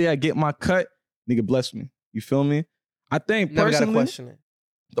sit there, I get my cut, nigga bless me. You feel me? I think Never personally, gotta question it.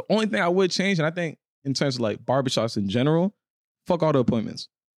 The only thing I would change, and I think in terms of like barbershops in general, fuck all the appointments.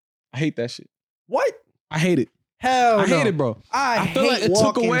 I hate that shit. What? I hate it. Hell no. I hate it, bro. I feel hate like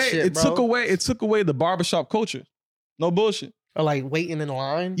it took away the barbershop culture. No bullshit. Or like waiting in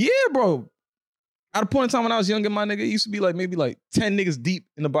line. Yeah, bro. At a point in time when I was younger, my nigga, it used to be like maybe like 10 niggas deep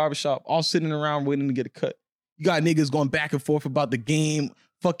in the barbershop, all sitting around waiting to get a cut. You got niggas going back and forth about the game,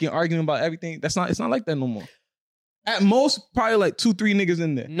 fucking arguing about everything. It's not like that no more. At most, probably like 2-3 niggas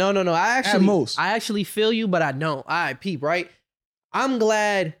in there. No. I actually feel you, but I don't. All right, peep, right? I'm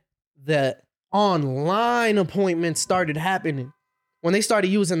glad that online appointments started happening. When they started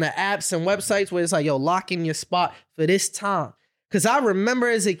using the apps and websites where it's like, yo, lock in your spot for this time. Because I remember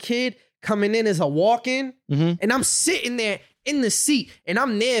as a kid coming in as a walk-in, and I'm sitting there in the seat, and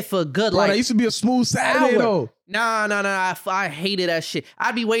I'm there for a good, that used to be a smooth Saturday, though. Nah. I hated that shit.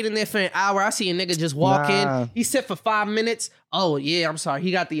 I'd be waiting there for an hour. I see a nigga just walk in. He sit for 5 minutes. Oh, yeah, I'm sorry. He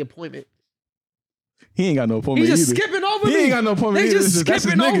got the appointment. He ain't got no appointment either. He's just either. skipping over me. He ain't got no appointment either. They just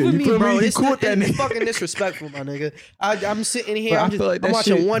skipping over me, bro. It's fucking disrespectful, my nigga. I'm sitting here. I'm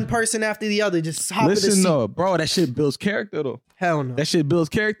watching one person after the other just hop in the seat. Listen, though, bro, that shit builds character, though. Hell no. That shit builds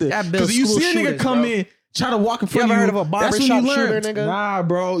character. That builds you see a nigga come in, try to walk in front of you. You ever heard of a barbershop shooter, nigga? Nah,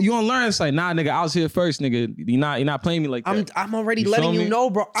 bro. You don't learn. It's like, nah, nigga, I was here first, nigga. You're not playing me like that. I'm already letting you know,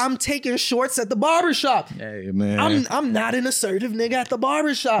 bro. I'm taking shorts at the barbershop. Hey, man. I'm not an assertive nigga at the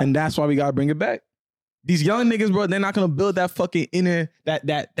barbershop. And that's why we gotta bring it back. These young niggas, bro, they're not gonna build that fucking inner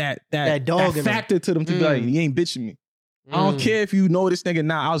that dog factor to them to be like, you ain't bitching me. I don't care if you know this nigga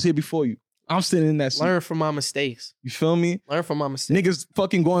now. I was here before you. I'm sitting in that seat. Learn from my mistakes. You feel me? Learn from my mistakes. Niggas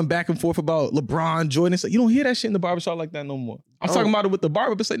fucking going back and forth about LeBron, Jordan. It's like, you don't hear that shit in the barbershop like that no more. I'm talking about it with the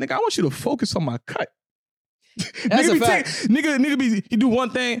barber, but it's like, nigga, I want you to focus on my cut. That's a fact. Nigga he do one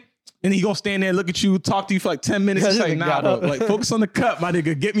thing, and he gonna stand there and look at you, talk to you for like 10 minutes. It's like, nah, bro. Like, focus on the cut, my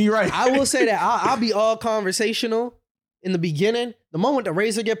nigga. Get me right. I will say that I'll be all conversational in the beginning. The moment the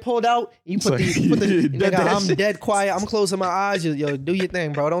razor get pulled out, you put the nigga, I'm dead quiet. I'm closing my eyes. Yo, do your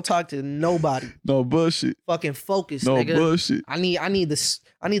thing, bro. Don't talk to nobody. No bullshit. Fucking focus, no nigga. No bullshit. I need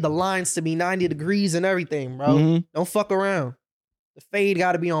the lines to be 90 degrees and everything, bro. Don't fuck around. The fade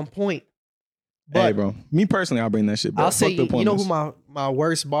got to be on point. But hey, bro. Me personally, I'll bring that shit, bro. I'll say, you know who my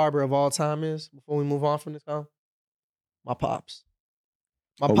worst barber of all time is before we move on from this call? My pops.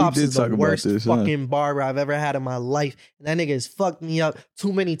 My pops is the worst fucking barber I've ever had in my life. And that nigga has fucked me up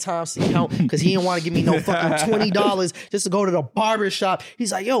too many times to count because he didn't want to give me no fucking $20 just to go to the barber shop.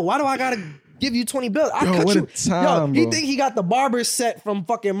 He's like, yo, why do I got to give you 20 bills? I cut you. He think he got the barber set from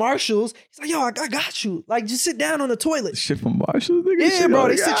fucking Marshall's. He's like, yo, I got you. Like, just sit down on the toilet. Shit from Marshall's? Nigga, yeah, bro.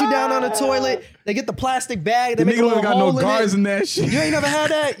 They sit you down on the toilet. They get the plastic bag. They make a little hole in it. Got no guards in that shit. You ain't never had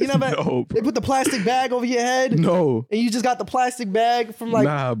that? You never? No, they put the plastic bag over your head? No. And you just got the plastic bag from like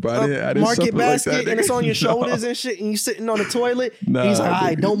I didn't Market Basket like that, and it's on your shoulders and shit and you sitting on the toilet. He's like, all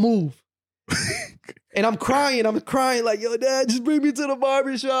right, don't move. And I'm crying like, yo, dad, just bring me to the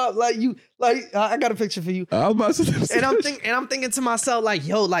barbershop. I got a picture for you. And I'm thinking to myself, like,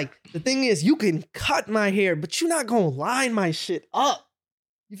 yo, like, the thing is, you can cut my hair, but you're not gonna line my shit up.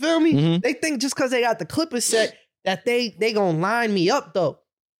 You feel me? They think just because they got the clipper set that they gonna line me up though.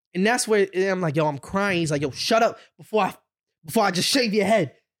 And that's where I'm like, yo, I'm crying. He's like, yo, shut up before I just shave your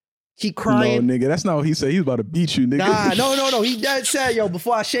head. Keep crying. No, nigga, that's not what he said. He was about to beat you, nigga. Nah, no. He dead said, yo,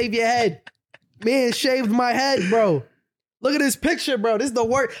 before I shave your head. Man shaved my head, bro. Look at this picture, bro. This is the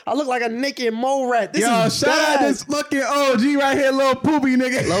worst. I look like a naked mole rat. This is shout out this fucking OG right here, Lil Poopy,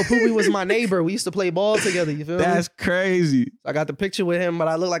 nigga. Lil Poopy was my neighbor. We used to play ball together, you feel me? That's crazy. I got the picture with him, but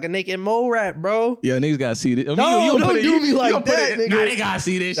I look like a naked mole rat, bro. Yeah, niggas gotta see this. No, don't do me like that, nigga. Nah, they gotta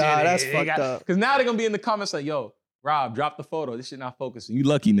see this shit. Nah, that's fucked up. Because now they're gonna be in the comments like, yo, Rob, drop the photo. This shit not focusing. You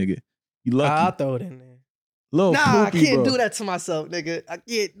lucky, nigga. You lucky. I'll throw it in there. Lil Poopy, I can't bro. do that to myself, nigga. I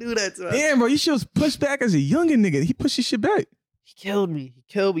can't do that to myself. Damn, bro, you should push back as a youngin' nigga. He pushed his shit back. He killed me,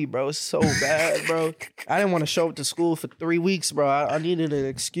 bro. It's so bad, bro. I didn't want to show up to school for 3 weeks, bro. I needed an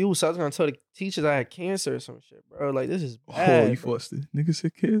excuse. I was gonna tell the teachers I had cancer or some shit, bro. Like, this is bad. Oh, you forced it. Nigga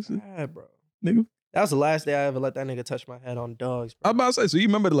said cancer. Bad, bro. Nigga. That was the last day I ever let that nigga touch my head on dogs, bro. I'm about to say, so you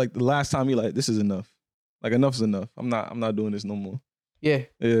remember like the last time you like, this is enough. Like, enough's enough. I'm not doing this no more. Yeah.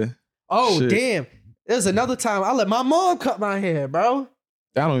 Yeah. Oh, Shit. damn. There's another time I let my mom cut my hair, bro.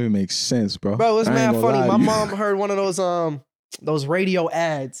 That don't even make sense, bro. Bro, it's I ain't mad gonna funny. lie to My you. mom heard one of those radio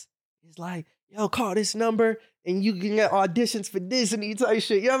ads. It's like, yo, call this number and you can get auditions for Disney type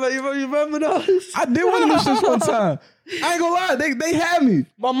shit. You remember those? I did one of those shits one time. I ain't gonna lie, they had me.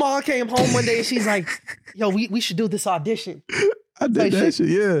 My mom came home one day and she's like, yo, we should do this audition. I did that shit,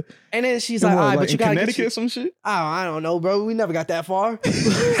 yeah. And then she's like, all right, but you gotta Connecticut get or some shit? I don't know, bro. We never got that far.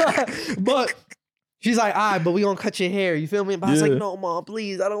 But she's like, all right, but we gonna cut your hair. You feel me? But I was like, no, mom,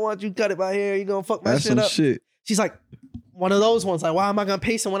 please. I don't want you cutting my hair. You gonna fuck my That's shit some up. shit. She's like, one of those ones. Like, why am I gonna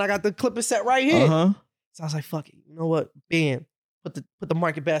pay someone when I got the clipper set right here? Uh-huh. So I was like, fuck it. You know what? Bam. Put the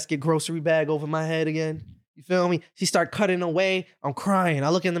Market Basket grocery bag over my head again. You feel me? She start cutting away. I'm crying. I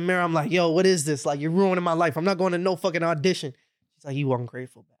look in the mirror. I'm like, yo, what is this? Like, you're ruining my life. I'm not going to no fucking audition. She's like, you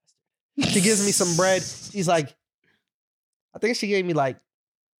ungrateful bastard. She gives me some bread. She's like, I think she gave me like,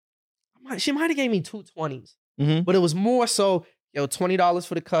 she might have gave me 2 20s. Mm-hmm. But it was more so, yo, $20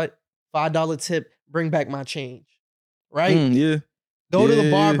 for the cut, $5 tip, bring back my change. Right? Yeah. Go to the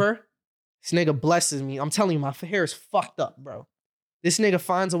barber. This nigga blesses me. I'm telling you, my hair is fucked up, bro. This nigga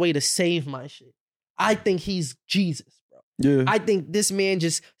finds a way to save my shit. I think he's Jesus, bro. Yeah. I think this man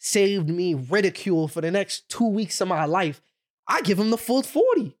just saved me ridicule for the next 2 weeks of my life. I give him the full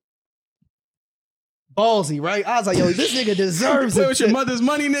 40. Ballsy, right? I was like, yo, this nigga deserves Play it. with your mother's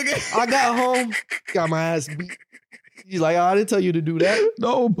money, nigga. I got home, got my ass beat. He's like, oh, I didn't tell you to do that.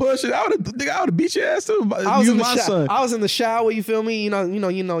 No bullshit. I would have beat your ass too. I was You son. I was in the shower, you feel me? You know,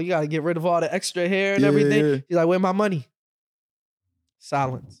 you gotta get rid of all the extra hair and everything. Yeah. He's like, where's my money?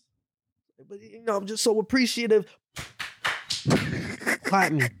 Silence. But you know, I'm just so appreciative.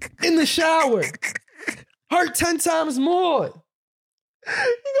 Clap me. In the shower. Hurt 10 times more.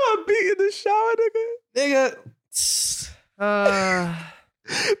 You got beat in the shower, nigga.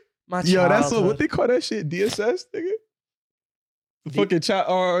 Nigga. My Yo, that's childhood. what they call that shit. DSS, nigga. The fucking child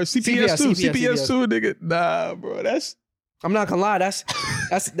or CPS too. CPS too, nigga. Nah, bro. That's. I'm not gonna lie. That's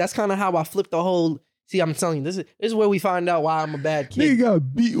kind of how I flipped the whole. See, I'm telling you, this is where we find out why I'm a bad kid. Nigga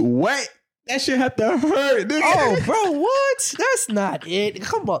got beat wet. That shit had to hurt, nigga. Oh, bro, what? That's not it.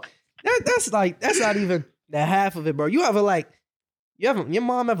 Come on. That's not even the half of it, bro. Your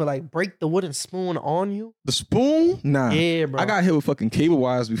mom ever like break the wooden spoon on you? The spoon? Nah. Yeah, bro. I got hit with fucking cable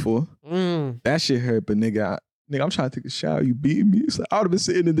wires before. Mm. That shit hurt, but nigga, I'm trying to take a shower. You beat me. It's like I would have been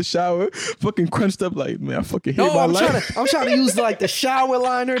sitting in the shower, fucking crunched up like, man, I fucking hate my life. I'm trying to use like the shower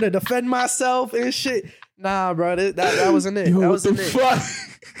liner to defend myself and shit. Nah, bro, that wasn't it. Yo, that what wasn't the it. fuck?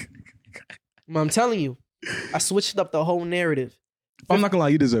 I'm telling you, I switched up the whole narrative. I'm not gonna lie,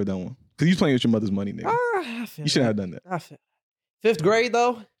 you deserve that one. Cause you playing with your mother's money, nigga. You shouldn't have done that. I feel 5th grade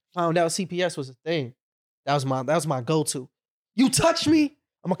though, found out CPS was a thing. That was my go-to. You touch me,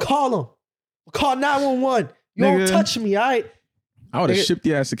 I'm gonna call them. I'll call 911. You Nigga. don't touch me, all right? I would have Nigga- shipped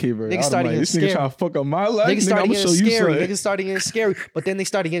your ass to Cape Verde. nigga started Like, this getting nigga trying to fuck up my life. Niggas Nigga, started I'm gonna show getting you scary. something. Niggas started getting scary. But then they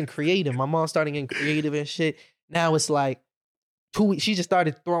started getting creative. My mom started getting creative and shit. Now it's like 2 weeks. She just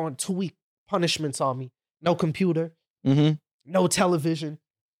started throwing 2-week punishments on me. No computer, Mm-hmm. no television,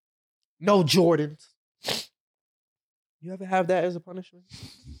 no Jordans. You ever have that as a punishment?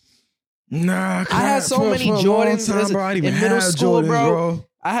 Nah, I had so many Jordans in middle school, bro.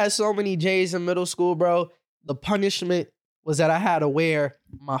 I had so many J's in middle school, bro. The punishment was that I had to wear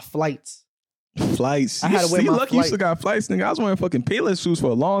my flights. Flights. I had to wear You my lucky you flight. still got flights, nigga. I was wearing fucking Payless shoes for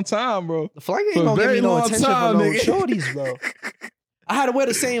a long time, bro. The flight For ain't a gonna give very me no long attention time, from no nigga. shorties, bro. I had to wear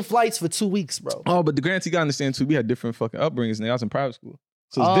the same flights for 2 weeks, bro. Oh, but the granted, you gotta understand too, we had different fucking upbringings, nigga. I was in private school.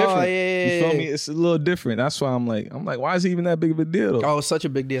 So it's different. Yeah, You feel me? It's a little different. That's why I'm like, why is it even that big of a deal though? Oh, it's such a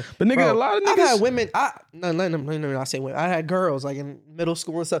big deal. But nigga, Bro, a lot of I've niggas. had women. Let me not say women. I had girls like in middle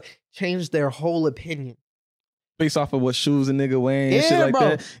school and stuff change their whole opinion. based off of what shoes a nigga wearing and shit like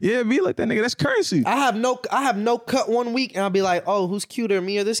that. Yeah, be like that, nigga. That's currency. I have no cut one week, and I'll be like, oh, who's cuter,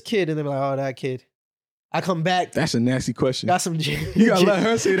 me or this kid? And they'll be like, oh, that kid. I come back. That's a nasty question. Got some. You gotta let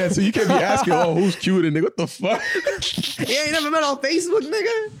her say that, so you can't be asking, oh, who's cuter, nigga? What the fuck? Yeah, you never met on Facebook,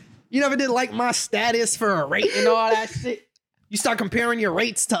 nigga? You never did like my status for a rate and all that shit? You start comparing your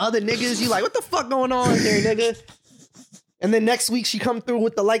rates to other niggas. You like, what the fuck going on here, nigga? And then next week she come through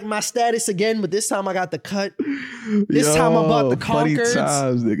with the like my status again, but this time I got the cut. This time I bought the Concords.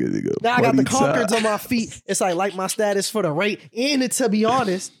 Nigga. Now I got the Concords on my feet. It's like my status for the rate. And to be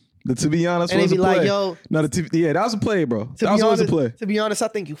honest. To be honest, and was they be a play. like, yo. No, that was a play, bro. That was a play. To be honest, I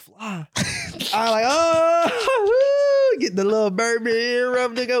think you fly. I like, oh, get the little Birdman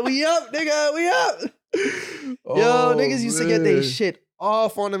rub, nigga. We up, nigga. We up. Yo, niggas used to get their shit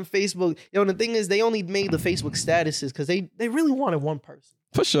off on them Facebook. Yo, and the thing is, they only made the Facebook statuses because they really wanted one person.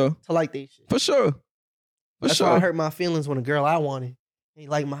 For sure. To like their shit. For sure. That's why I hurt my feelings when a girl I wanted ain't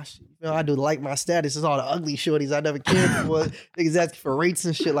like my shit. You know, I do like my status. It's all the ugly shorties I never cared for. Niggas asking for rates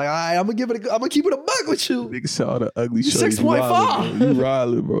and shit. Like, all right, I'm gonna keep it a buck with you. Niggas said all the ugly shorties. 6.5. You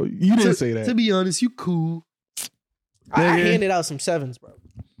riley, bro. You didn't say that. To be honest, you cool. I handed out some 7s, bro.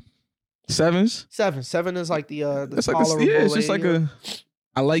 7s? 7 is like the it's like it's just like a.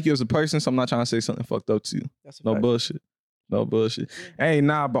 I like you as a person, so I'm not trying to say something fucked up to you. No bullshit. No bullshit. Yeah. Hey,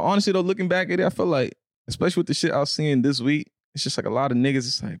 nah, but honestly though, looking back at it, I feel like, especially with the shit I was seeing this week, it's just like a lot of niggas.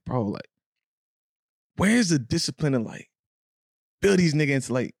 It's like, bro, like, where's the discipline to like build these niggas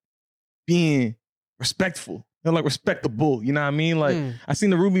into like being respectful and like respectable? You know what I mean? Like, I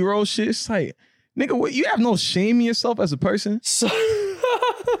seen the Ruby Rose shit. It's like, nigga, what, you have no shame in yourself as a person?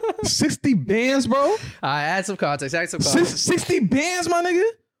 60 bands, bro. I add some context. 60 bands, my nigga.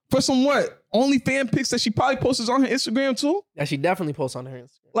 For some what? Only fan pics that she probably posts on her Instagram too? Yeah, she definitely posts on her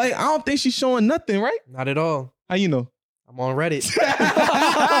Instagram. Like, I don't think she's showing nothing, right? Not at all. How you know? I'm on Reddit.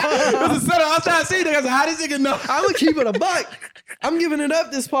 I was trying to say that. How does nigga know? I'm gonna keep it a buck. I'm giving it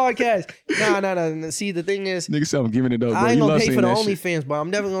up this podcast. Nah. See, the thing is, nigga said I'm giving it up, bro. I ain't gonna pay for the OnlyFans, but I'm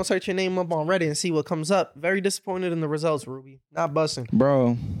definitely gonna search your name up on Reddit and see what comes up. Very disappointed in the results, Ruby. Not busting,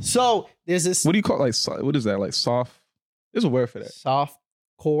 bro. So there's this. What do you call it? Like, what is that? Like soft? There's a word for that. Soft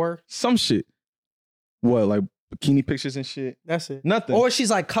core. Some shit. What, like bikini pictures and shit? That's it. Nothing. Or she's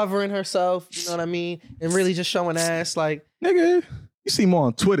like covering herself, you know what I mean? And really just showing ass. Like, nigga, you see more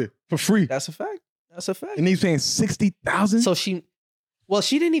on Twitter for free. That's a fact. And he's paying 60,000? So she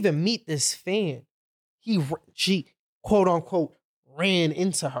didn't even meet this fan. She quote unquote ran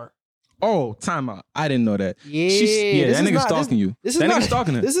into her. Oh, time out. I didn't know that. Yeah, that nigga's stalking you. That nigga's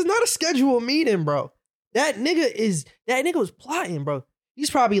stalking her. This is not a scheduled meeting, bro. That nigga was plotting, bro. He's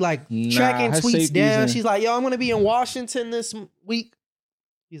probably like tracking tweets down. She's like, yo, I'm going to be in Washington this week.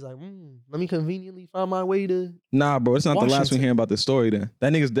 He's like, let me conveniently find my way to Nah, bro, it's not Washington. the last we hearing about this story then.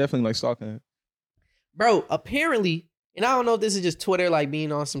 That nigga's definitely like stalking her. Bro, apparently, and I don't know if this is just Twitter, like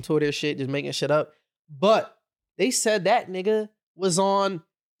being on some Twitter shit, just making shit up, but they said that nigga was on,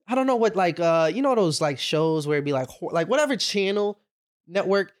 I don't know what, like, you know those like shows where it'd be like whatever channel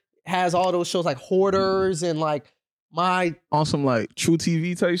network has all those shows like Hoarders and like on some like True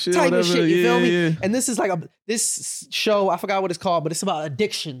TV type shit, type whatever. Of shit, you feel me? Yeah. And this is like this show, I forgot what it's called, but it's about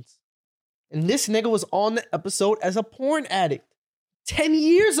addictions. And this nigga was on the episode as a porn addict 10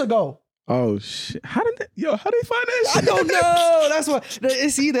 years ago. Oh shit! How did they find that shit? I don't know. That's what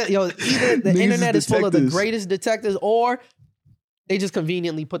it's either the internet is full of the greatest detectives, or they just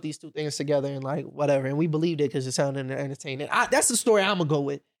conveniently put these two things together and like whatever. And we believed it because it sounded entertaining. That's the story I'm gonna go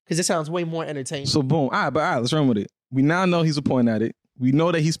with because it sounds way more entertaining. So boom. All right, let's run with it. We now know he's a porn addict. We know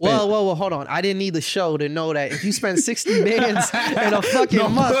that he spent. Well, hold on. I didn't need the show to know that if you spend 60 bands in a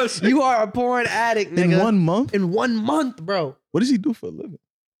fucking month, you are a porn addict, nigga. In 1 month? In 1 month, bro. What does he do for a living?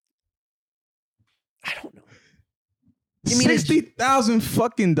 I don't know. $60,000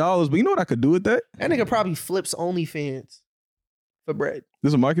 fucking dollars. But you know what I could do with that? That nigga probably flips OnlyFans for bread.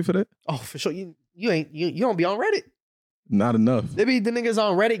 There's a market for that? Oh, for sure. You don't be on Reddit. Not enough. They be the niggas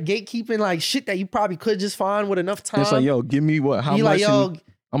on Reddit gatekeeping like shit that you probably could just find with enough time. It's like, yo, give me what? How much? Like, yo,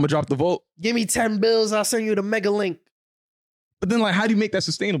 I'm gonna drop the vote. Give me 10 bills. I'll send you the mega link. But then, like, how do you make that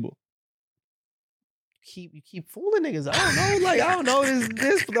sustainable? You keep fooling niggas. I don't know. Like, I don't know.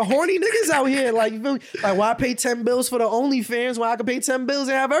 There's the horny niggas out here. Like, you feel me? Like, why pay 10 bills for the OnlyFans when I could pay 10 bills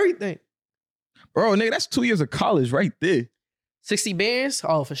and have everything? Bro, nigga, that's 2 years of college right there. 60 bands?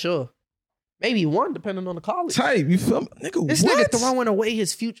 Oh, for sure. Maybe 1, depending on the college. Type, you feel me? Nigga, this nigga throwing away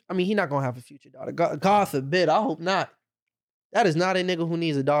his future. I mean, he not gonna have a future daughter. God forbid. I hope not. That is not a nigga who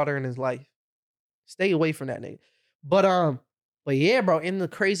needs a daughter in his life. Stay away from that nigga. But yeah, bro. And the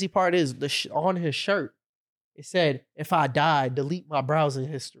crazy part is on his shirt, It said, if I die, delete my browsing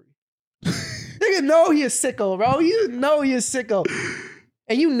history. Nigga know he a sicko, bro. You know he a sicko.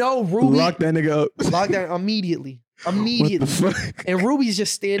 And you know Ruby. Lock that nigga up. Lock that immediately. Immediately. What the fuck? And Ruby's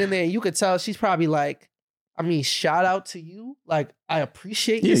just standing there, and you could tell she's probably like, I mean, shout out to you. Like, I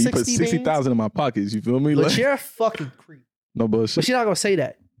appreciate your 60 you put 60,000 in my pockets. You feel me? But Like, you're a fucking creep. no bullshit. But she's not gonna say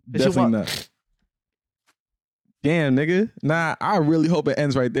that. Definitely not. Damn, nigga. Nah, I really hope it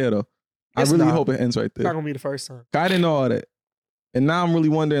ends right there, though. I really hope it ends right It's there. not gonna be the first time. I didn't know all that. And now I'm really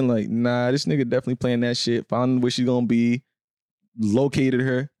wondering, like, nah, this nigga definitely playing that shit. Found where she's gonna be, located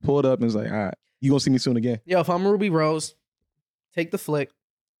her, pulled up, and was like, all right, you gonna see me soon again. Yo, if I'm Ruby Rose, take the flick,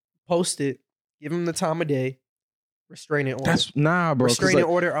 post it, give him the time of day, restraining order. That's nah, bro. Restraining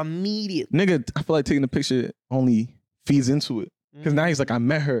order immediately. Nigga, I feel like taking the picture only feeds into it. Because now he's like, I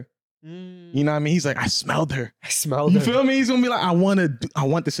met her. You know what I mean? He's like, I smelled her. I smelled You her. feel me? He's gonna be like, I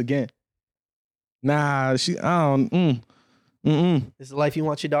want this again. Nah, I don't. This is the life you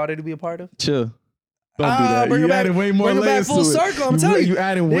want your daughter to be a part of? Chill. Don't do that. You added way more bring her back layers full to it. circle. I'm telling you. You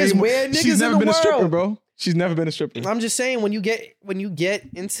adding way There's more. weird niggas She's never in the been a stripper, world. bro. She's never been a stripper. I'm just saying, when you get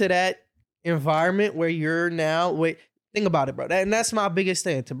into that environment where you're now, think about it, bro. And that's my biggest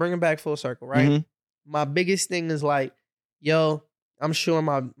thing, to bring it back full circle, right? Mm-hmm. My biggest thing is like, yo, I'm sure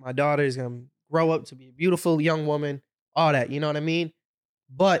my daughter is gonna grow up to be a beautiful young woman, all that, you know what I mean?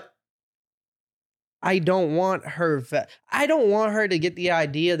 But I don't want her to get the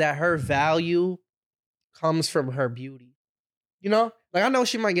idea that her value comes from her beauty. You know? Like, I know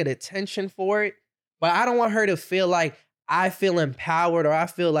she might get attention for it, but I don't want her to feel like I feel empowered or I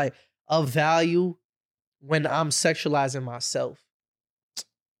feel like of value when I'm sexualizing myself.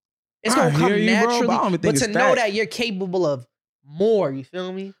 It's gonna come naturally, but to know that you're capable of more, you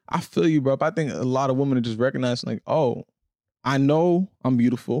feel me? I feel you, bro. But I think a lot of women are just recognizing, like, oh, I know I'm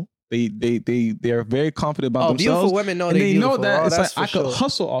beautiful. They are very confident about themselves. Beautiful women know they know that it's like I could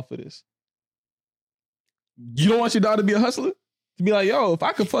hustle off of this. You don't want your daughter to be a hustler? To be like, yo, if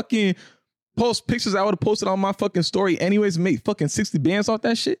I could fucking post pictures, I would have posted on my fucking story anyways and make fucking 60 bands off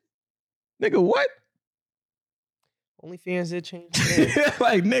that shit? Nigga, what? OnlyFans did change.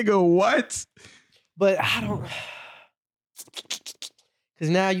 Like, nigga, what? But I don't... Because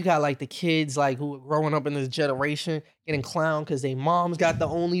now you got like the kids like who are growing up in this generation getting clowned because their moms got the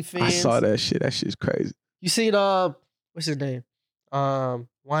OnlyFans. I saw that shit. That shit's crazy. You see the, what's his name?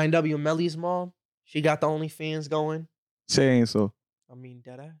 YNW Melly's mom. She got the OnlyFans going. Saying so. I mean,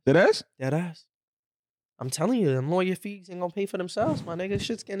 dead ass. Dead ass? Dead ass. I'm telling you, them lawyer fees ain't gonna pay for themselves, my nigga.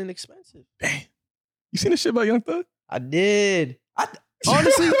 Shit's getting expensive. Damn. You seen the shit about Young Thug? I did.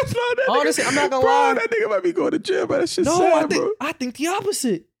 Honestly, I'm not gonna lie. That nigga might be going to jail, but that shit's sad, bro. I think the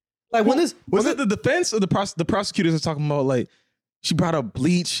opposite. Like, was it the defense or the prosecutors are talking about, like, she brought up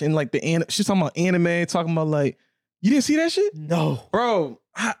Bleach and like she's talking about anime, talking about like, you didn't see that shit? No, bro.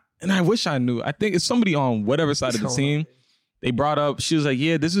 I wish I knew. I think it's somebody on whatever side of the team. They brought up, she was like,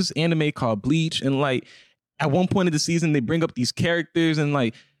 yeah, this is anime called Bleach, and like at one point of the season they bring up these characters, and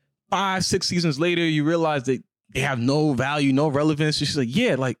like 5-6 seasons later you realize that they have no value, no relevance. She's like,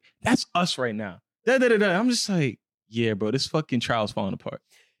 yeah, like that's us right now. I'm just like, yeah, bro, this fucking trial's falling apart.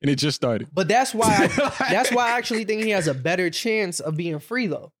 And it just started. But that's why I actually think he has a better chance of being free,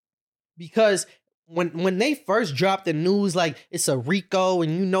 though. Because when they first dropped the news, like it's a RICO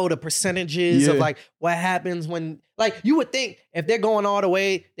and you know the percentages of like what happens when, like, you would think if they're going all the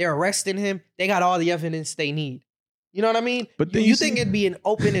way, they're arresting him, they got all the evidence they need. You know what I mean? But then you think it'd be an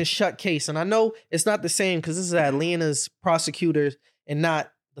open and shut case. And I know it's not the same because this is Atlanta's prosecutors and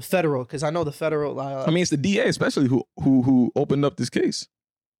not the federal. Because I know the federal. I mean, it's the DA especially who opened up this case.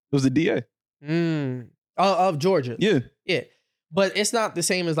 It was the DA. Of Georgia. Yeah. Yeah. But it's not the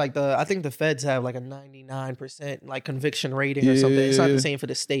same as like I think the feds have like a 99% like conviction rating or something. It's not the same for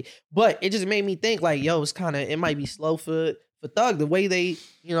the state. But it just made me think like, yo, it might be slow for Thug, the way they,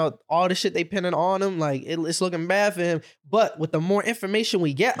 you know, all the shit they pinning on him, like it's looking bad for him. But with the more information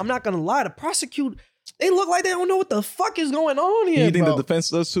we get, I'm not gonna lie, the prosecute, they look like they don't know what the fuck is going on here. You think the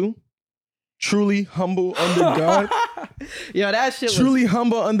defense does too? Truly humble under God. Yo, that shit truly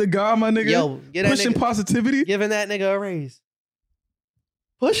humble under God, my nigga. Yo, pushing positivity, giving that nigga a raise.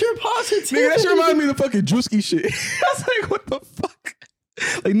 Pushing positivity. Nigga, that shit remind me of the fucking Drewski shit. I was like, what the fuck?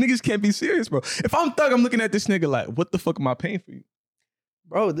 Like, niggas can't be serious, bro. If I'm Thug, I'm looking at this nigga like, what the fuck am I paying for you?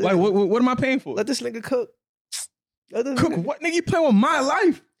 Bro, like, what am I paying for? Let this nigga cook. Cook what? Nigga, you playing with my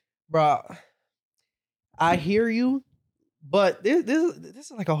life? Bro, I hear you, but this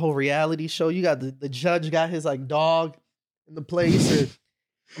is like a whole reality show. You got the judge got his like dog in the place.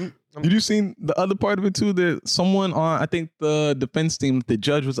 Did you seen the other part of it too? That someone on, I think the defense team, the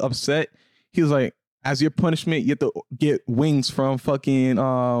judge was upset. He was like, as your punishment, you have to get wings from fucking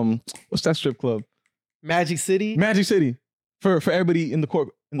what's that strip club? Magic City. Magic City for everybody in the court.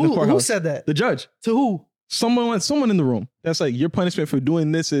 The courthouse. Who said that? The judge. To who? Someone in the room. That's like your punishment for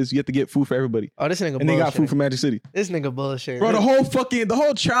doing this is you have to get food for everybody. Oh, this nigga bullshit. And they got food from Magic City. This nigga bullshit. Bro, the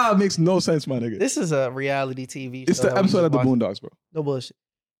whole trial makes no sense, my nigga. This is a reality TV show. It's the episode of the Boondocks, bro. No bullshit.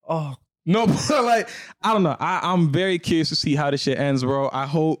 Oh. No, bro, like, I don't know. I'm very curious to see how this shit ends, bro. I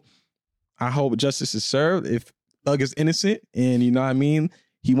hope justice is served. If Thug is innocent and, you know what I mean,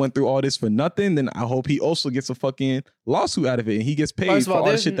 he went through all this for nothing, then I hope he also gets a fucking lawsuit out of it and he gets paid for all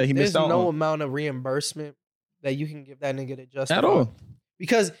the shit that he missed out on. There's no amount of reimbursement that you can give that nigga to justify. At all.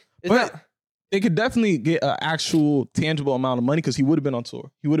 Because they could definitely get an actual tangible amount of money because he would have been on tour.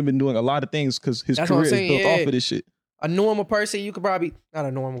 He would have been doing a lot of things because his career is built off of this shit. A normal person, you could probably, not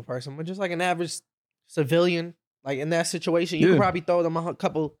a normal person, but just like an average civilian, like in that situation, you could probably throw them a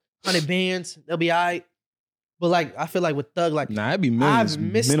couple $100 bands. They'll be all right. But like, I feel like with Thug, like, nah, it'd be millions. I've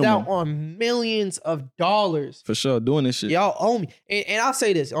missed out on millions of dollars. For sure, doing this shit. Y'all owe me. And I'll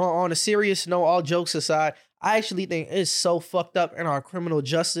say this, on a serious note, all jokes aside, I actually think it's so fucked up in our criminal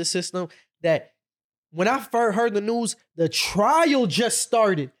justice system that when I first heard the news, the trial just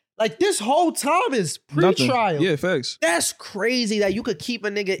started. Like, this whole time is pre-trial. Yeah, facts. That's crazy that you could keep a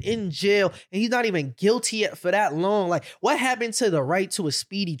nigga in jail and he's not even guilty yet for that long. Like, what happened to the right to a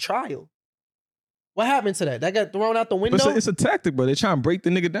speedy trial? What happened to that? That got thrown out the window? But it's a tactic, bro. They're trying to break the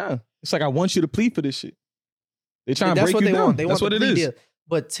nigga down. It's like, I want you to plead for this shit. They're trying to break you down. That's what it is. Deal.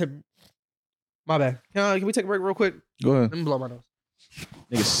 But my bad. Can we take a break real quick? Go ahead. Let me blow my nose.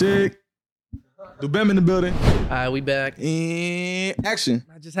 Nigga sick. Dubem in the building. All right, we back. And action.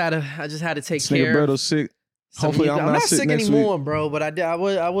 I just had to take this care. Nigga Berto's sick. Hopefully I'm not sick anymore, bro. But I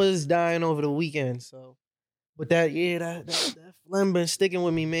was dying over the weekend. So, but that phlegm been sticking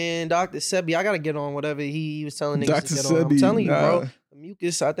with me, man. Dr. Sebi, I gotta get on whatever he was telling niggas Dr. to get Sebi, on. I'm telling you, bro. The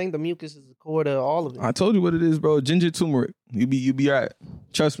mucus. I think the mucus is the core to all of it. I told you what it is, bro. Ginger turmeric. You be all right.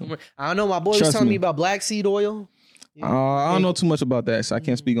 Trust me. I don't know. My boy was telling me about black seed oil. I don't know too much about that, so I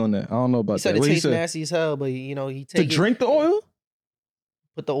can't speak on that. I don't know about that. He said it tastes nasty as hell, but he take to drink the oil.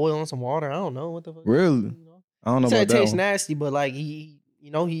 Put the oil in some water. I don't know what the fuck. Really? I don't know about that. He said it tastes nasty, but like he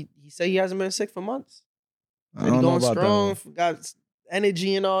said he hasn't been sick for months. I don't know about strong, got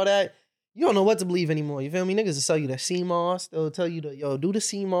energy and all that. You don't know what to believe anymore. You feel me? Niggas will sell you the sea moss. They'll tell you do the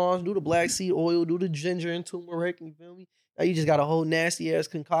sea moss, do the black seed oil, do the ginger and turmeric. You feel me? Now you just got a whole nasty ass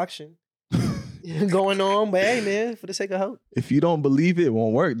concoction going on. But hey, man, for the sake of hope. If you don't believe it, it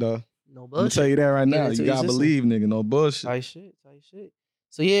won't work, though. No bullshit. I'm gonna tell you that right now. You gotta believe, nigga. No bullshit. Tight shit.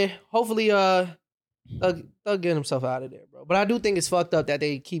 So yeah, hopefully Thug get himself out of there, bro. But I do think it's fucked up that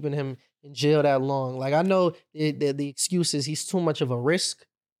they keeping him in jail that long. Like, I know the excuse is he's too much of a risk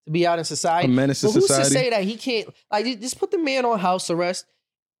to be out in society. A menace to society. Who's to say that he can't, like, just put the man on house arrest?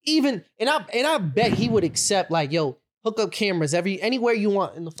 Even, and I bet he would accept, like, yo, hook up cameras anywhere you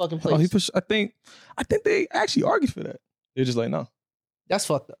want in the fucking place. I think they actually argued for that. They're just like, no. That's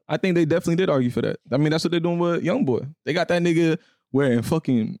fucked up. I think they definitely did argue for that. I mean, that's what they're doing with YoungBoy. They got that nigga where in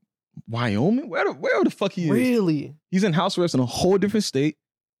fucking Wyoming? Where the fuck he is? Really? He's in house arrest in a whole different state.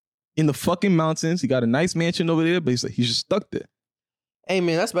 In the fucking mountains. He got a nice mansion over there, but he's just stuck there. Hey,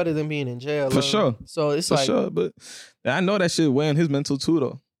 man, that's better than being in jail. For sure. So it's For sure, but I know that shit weighing his mental too,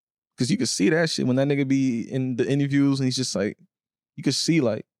 though. Because you can see that shit when that nigga be in the interviews and he's just like, you can see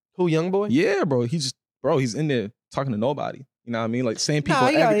like. Who, YoungBoy? Yeah, bro. He's in there talking to nobody. You know what I mean? Like, same people.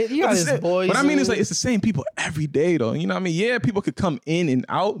 He got his boys. But I mean, it's like, it's the same people every day, though. You know what I mean? Yeah, people could come in and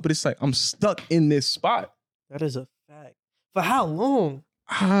out, but it's like, I'm stuck in this spot. That is a fact. For how long?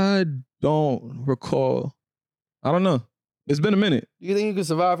 I don't recall. I don't know. It's been a minute. Do you think you could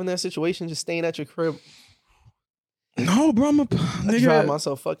survive in that situation, just staying at your crib? No, bro. I drive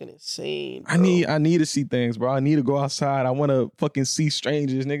myself fucking insane, bro. I need to see things, bro. I need to go outside. I want to fucking see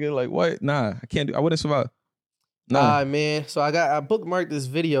strangers, nigga. Like, what? Nah, I can't do. I wouldn't survive. Nah. All right, man. So I bookmarked this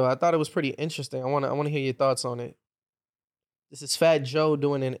video. I thought it was pretty interesting. I want to hear your thoughts on it. This is Fat Joe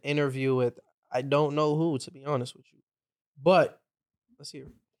doing an interview with I don't know who, to be honest with you. But let's hear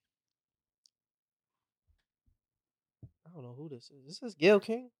it. I don't know who this is. This is Gayle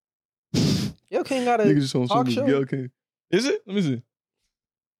King. Gayle King got a talk show. Gayle King. Is it? Let me see.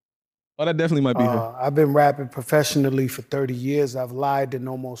 Oh, that definitely might be her. I've been rapping professionally for 30 years. I've lied in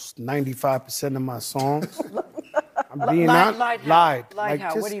almost 95% of my songs. I'm being honest. Lied. Like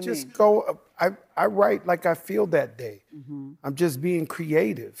how? What do you just mean? Go. I write like I feel that day. Mm-hmm. I'm just being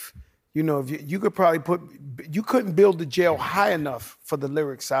creative. You know, if you could probably you couldn't build the jail high enough for the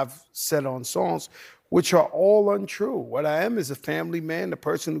lyrics I've said on songs. which are all untrue. What I am is a family man, the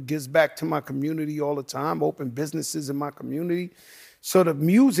person who gives back to my community all the time, open businesses in my community. So the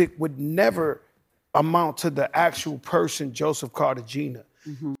music would never amount to the actual person, Joseph Cartagena.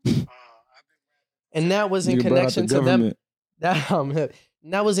 Mm-hmm. And that was in connection to them.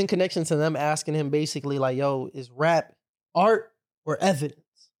 That was in connection to them asking him basically like, yo, is rap art or evidence?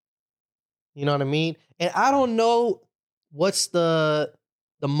 You know what I mean? And I don't know what's the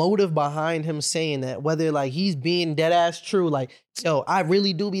motive behind him saying that, whether like he's being dead ass true, like, yo, I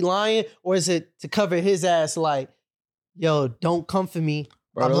really do be lying, or is it to cover his ass like, yo, don't come for me.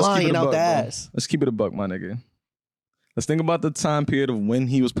 Bro, I'm lying out the ass. Let's keep it a buck, my nigga. Let's think about the time period of when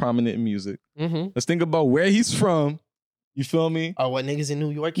he was prominent in music. Mm-hmm. Let's think about where he's from. You feel me? Oh, what, niggas in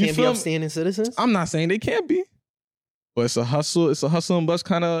New York can't be upstanding citizens? I'm not saying they can't be. But it's a hustle and bust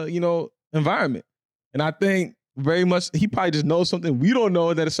kind of, environment. And I think very much he probably just knows something we don't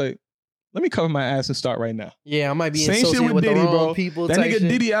know, that it's like, let me cover my ass and start right now. Yeah, I might be associated with Diddy, the wrong people. That nigga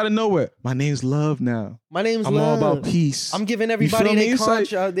Diddy out of nowhere. My name's Love now. My name's I'm Love. I'm all about peace. I'm giving everybody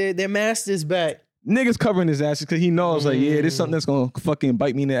their masters back. Niggas covering his ass because he knows like, yeah, this is something that's going to fucking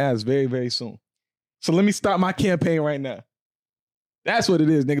bite me in the ass very, very soon. So let me start my campaign right now. That's what it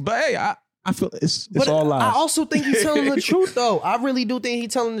is, nigga. But hey, I feel it's all lies. I also think he's telling the truth, though. I really do think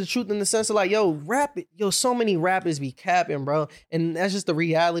he's telling the truth in the sense of like, so many rappers be capping, bro. And that's just the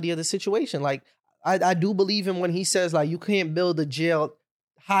reality of the situation. Like, I do believe him when he says, like, you can't build a jail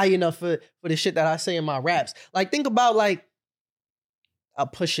high enough for the shit that I say in my raps. Like, think about, like, a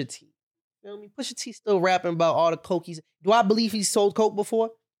Pusha T. You know what I mean? Pusha T still rapping about all the coke he's... Do I believe he's sold coke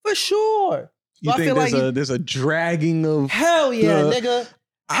before? For sure. You think there's a dragging of... Hell yeah, nigga.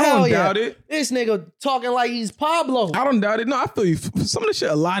 I don't doubt it. This nigga talking like he's Pablo. I don't doubt it. No, I feel you. Some of the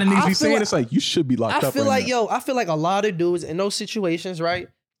shit a lot of niggas be saying, it's like, you should be locked up. I feel like a lot of dudes in those situations, right?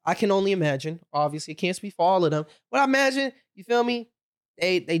 I can only imagine. Obviously, it can't speak for all of them. But I imagine, you feel me?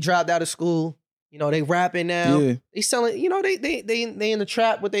 They dropped out of school. They rapping now. Yeah. They selling, they in the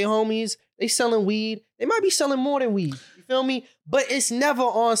trap with their homies. They selling weed. They might be selling more than weed. You feel me? But it's never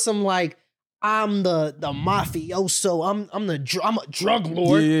on some like, I'm the mafioso. I'm a drug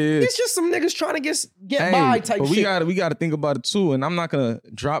lord. Yeah. It's just some niggas trying to get by type but shit. We gotta think about it too. And I'm not gonna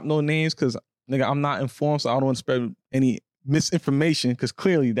drop no names because nigga, I'm not informed, so I don't want to spread any misinformation because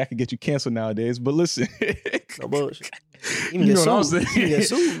clearly that could get you canceled nowadays. But listen, no bullshit. You know what I'm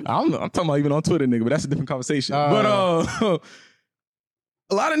saying? I'm talking about even on Twitter, nigga, but that's a different conversation. But a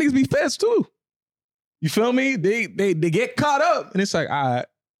lot of niggas be feds too. You feel me? They get caught up, and it's like, all right,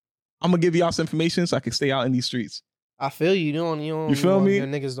 I'm gonna give y'all some information so I can stay out in these streets. I feel you. You feel me?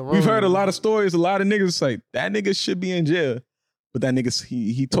 Niggas We've heard a lot of stories. A lot of niggas like that nigga should be in jail, but that nigga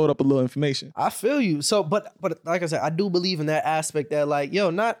he told up a little information. I feel you. So, but like I said, I do believe in that aspect that like,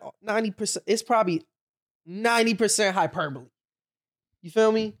 not 90%. It's probably 90% hyperbole. You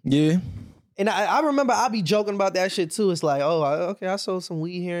feel me? Yeah. And I remember I be joking about that shit too. It's like, oh, okay, I sold some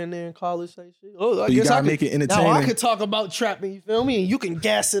weed here and there in college. Like shit. Oh, I guess I could make it entertaining. Now I could talk about trapping. You feel me? And you can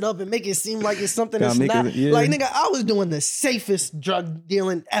gas it up and make it seem like it's something that's not. Like nigga, I was doing the safest drug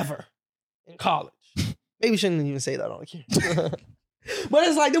dealing ever in college. Maybe shouldn't even say that on camera. But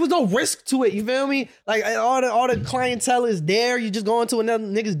it's like there was no risk to it. You feel me? Like all the clientele is there. You just go into another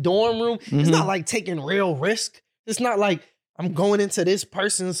nigga's dorm room. Mm-hmm. It's not like taking real risk. It's not like I'm going into this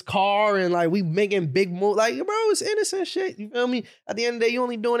person's car and like we making big moves. Like, bro, it's innocent shit. You feel me? At the end of the day, you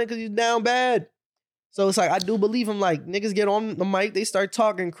only doing it because you're down bad. So it's like, I do believe him. Like, niggas get on the mic, they start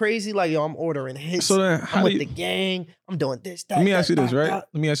talking crazy. Like, yo, I'm ordering hits. So then, I'm with the gang. I'm doing this, that. Let me ask you this, right?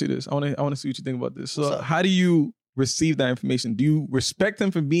 Let me ask you this. I want to see what you think about this. So how do you receive that information? Do you respect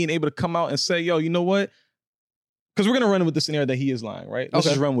him for being able to come out and say, yo, you know what? Because we're going to run with the scenario that he is lying, right? Let's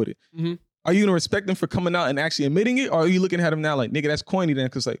just run with it. Mm-hmm. Are you going to respect him for coming out and actually admitting it? Or are you looking at him now like, nigga, that's corny then?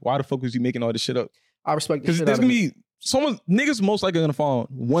 Because like, why the fuck was you making all this shit up? I respect the shit out of it. Because there's going to be niggas most likely going to fall on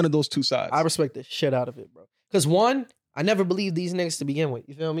one of those two sides. I respect the shit out of it, bro. Because one, I never believed these niggas to begin with.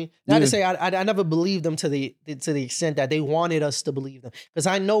 You feel me? Not to say I never believed them to the extent that they wanted us to believe them. Because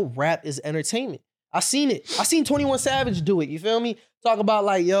I know rap is entertainment. I seen it. I seen 21 Savage do it. You feel me? Talk about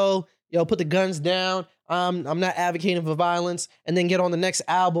like, yo, put the guns down. I'm not advocating for violence, and then get on the next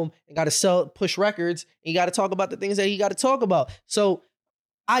album and got to push records. And you got to talk about the things that you got to talk about. So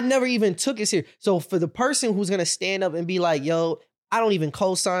I never even took it serious. So for the person who's gonna stand up and be like, yo, I don't even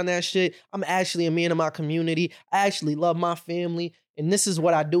co-sign that shit. I'm actually a man of my community. I actually love my family. And this is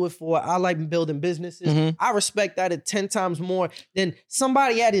what I do it for. I like building businesses. Mm-hmm. I respect that at 10 times more than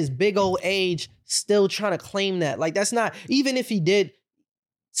somebody at his big old age still trying to claim that. Like, that's not, even if he did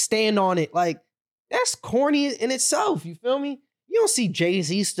stand on it, like, that's corny in itself. You feel me? You don't see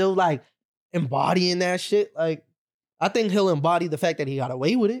Jay-Z still like embodying that shit. Like, I think he'll embody the fact that he got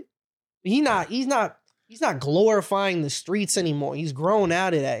away with it. He's not glorifying the streets anymore. He's grown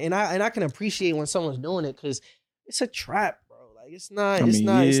out of that. And I can appreciate when someone's doing it because it's a trap, bro. Like it's not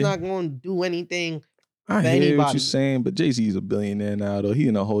going to do anything. I hear what you're saying, but Jay-Z is a billionaire now, though. He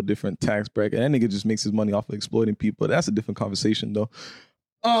in a whole different tax bracket. That nigga just makes his money off of exploiting people. That's a different conversation, though.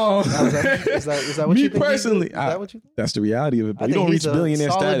 Oh, is that what me you think? Personally, is that what you think? That's the reality of it. But you don't reach billionaire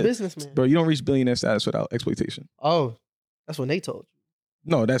status, businessman. Bro. You don't reach billionaire status without exploitation. Oh, that's what they told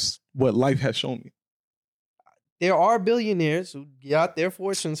you. No, that's what life has shown me. There are billionaires who got their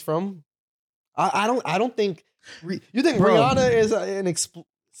fortunes from. I don't think. You think Rihanna is an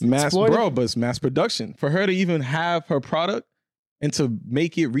but it's mass production. For her to even have her product and to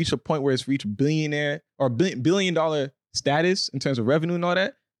make it reach a point where it's reached billionaire or $1 billion status in terms of revenue and all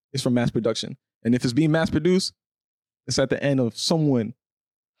that, is from mass production. And if it's being mass produced, it's at the end of someone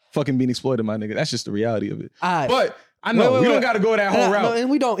fucking being exploited, my nigga. That's just the reality of it. But I know we don't got to go that whole route. No, and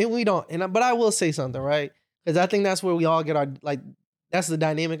we don't. But I will say something, right? Because I think that's where we all get our that's the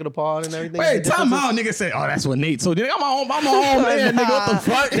dynamic of the pod and everything. Wait, time out, nigga said, oh, that's what Nate told you. I'm a home man, nigga. What the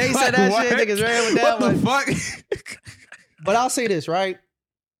fuck? Nate said that shit. Niggas ran with that one. What the fuck? But I'll say this, right?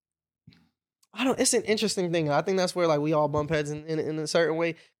 It's an interesting thing. I think that's where like we all bump heads in a certain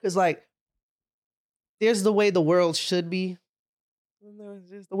way. Because like, there's the way the world should be. And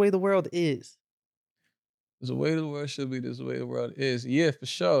there's the way the world is. There's the way the world should be. There's the way the world is. Yeah, for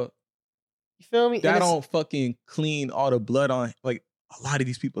sure. You feel me? That don't fucking clean all the blood on like a lot of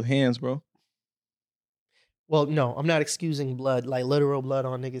these people's hands, bro. Well, no, I'm not excusing blood, like literal blood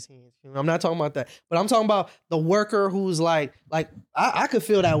on niggas' hands. I'm not talking about that. But I'm talking about the worker who's like I could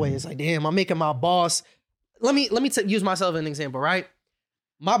feel that way. It's like, damn, I'm making my boss. Let me use myself as an example, right?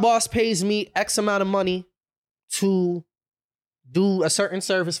 My boss pays me X amount of money to do a certain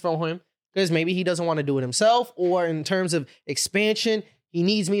service for him because maybe he doesn't want to do it himself, or in terms of expansion, he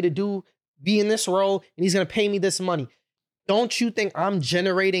needs me to be in this role and he's going to pay me this money. Don't you think I'm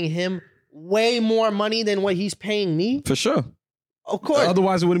generating him way more money than what he's paying me? For sure. Of course.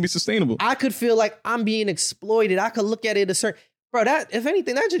 Otherwise, it wouldn't be sustainable. I could feel like I'm being exploited. I could look at it a certain... Bro, that, if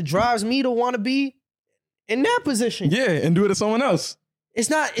anything, that just drives me to want to be in that position. Yeah, and do it to someone else. It's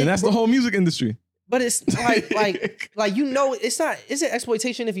not... And that's the whole music industry. But it's like you know, it's not... Is it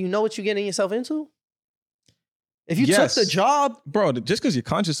exploitation if you know what you're getting yourself into? If you took the job... Bro, just because you're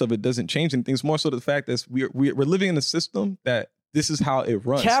conscious of it doesn't change anything. It's more so the fact that we're living in a system that this is how it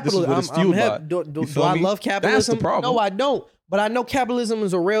runs. Capitalism. This is what it's fueled by. Do I love capitalism? That's the problem. No, I don't. But I know capitalism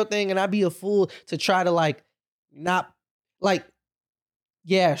is a real thing, and I'd be a fool to try to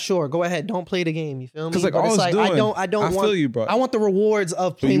yeah, sure, go ahead, don't play the game. You feel me? Because like, all it's doing, I feel you, bro. I want the rewards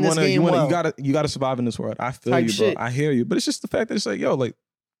of playing this game well. You gotta survive in this world. I feel you, bro. I hear you, but it's just the fact that it's like, yo, like,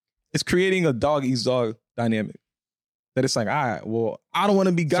 it's creating a dog eats dog dynamic. That it's like, all right, well, I don't want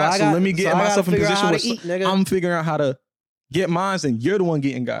to be God, so let me get myself in position where I'm figuring out how to get mine, and you're the one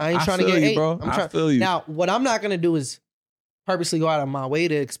getting God. I ain't trying to get you, bro. I feel you. Now, what I'm not gonna do is purposely go out of my way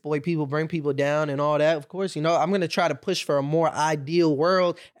to exploit people, bring people down, and all that. Of course, you know, I'm gonna try to push for a more ideal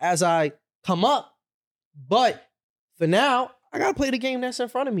world as I come up. But for now, I gotta play the game that's in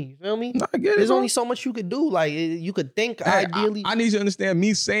front of me. You feel me? No, I get it. There's bro. only so much you could do. Like, you could think ideally. I need you to understand,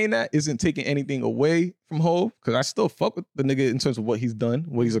 me saying that isn't taking anything away from Hov, because I still fuck with the nigga in terms of what he's done,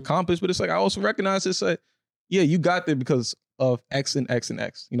 what he's accomplished. But it's like, I also recognize it's like, yeah, you got there because of X and X and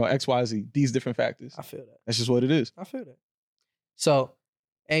X. You know, X, Y, Z, these different factors. I feel that. That's just what it is. I feel that. So,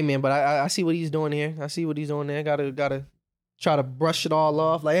 hey, man, but I see what he's doing here. I see what he's doing there. Gotta try to brush it all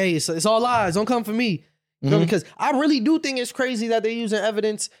off. Like, hey, it's all lies. Don't come for me. Because I really do think it's crazy that they're using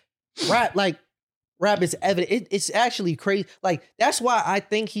evidence. Rap is evidence. It's actually crazy. Like, that's why I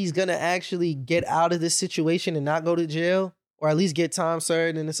think he's gonna actually get out of this situation and not go to jail, or at least get time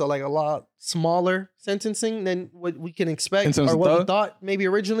served, and it's a lot smaller sentencing than what we can expect, or what we thought maybe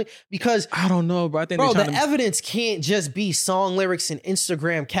originally. Because I don't know, bro. I think the evidence can't just be song lyrics and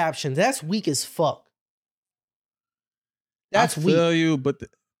Instagram captions. That's weak as fuck. That's weak. I feel you, but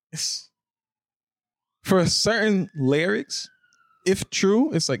for certain lyrics, if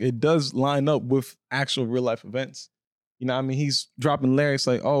true, it's like it does line up with actual real life events. You know what I mean? He's dropping lyrics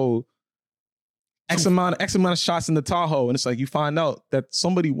like, oh, X amount of shots in the Tahoe. And it's like, you find out that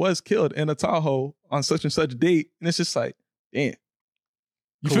somebody was killed in a Tahoe on such and such date. And it's just like, damn.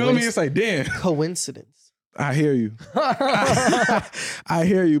 You feel me? It's like, damn. Coincidence. I hear you. I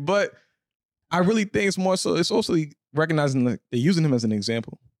hear you. But I really think it's more so, it's also recognizing that they're using him as an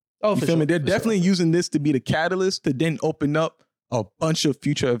example. Oh, you feel me? They're definitely using this to be the catalyst to then open up a bunch of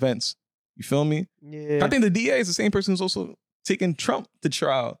future events. You feel me? Yeah. I think the DA is the same person who's also taking Trump to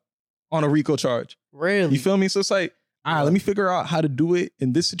trial on a RICO charge. Really? You feel me? So it's like, all right, let me figure out how to do it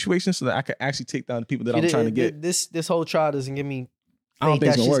in this situation so that I can actually take down the people that I'm trying to get. This whole trial doesn't give me I don't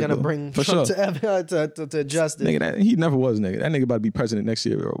think that it's she's gonna gonna work, bring for Trump sure. to justice. Nigga, he never was, nigga. That nigga about to be president next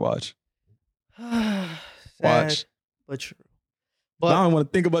year, bro. Watch. Sad, Watch. but true. But I don't want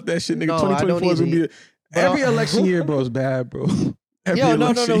to think about that shit, nigga. No, 2024 is gonna be every election year, bro, is bad, bro.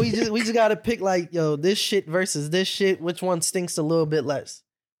 No. We just gotta pick like, yo, this shit versus this shit. Which one stinks a little bit less?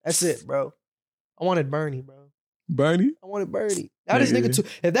 That's it, bro. I wanted Bernie, bro. Bernie? I wanted Bernie. Now this nigga too.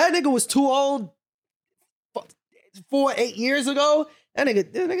 If that nigga was too old 8 years ago, that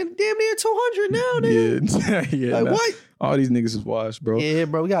nigga damn near 200 now, nigga. Yeah. Like what? All these niggas is washed, bro. Yeah,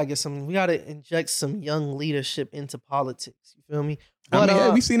 bro. We gotta inject some young leadership into politics. You feel me? But, I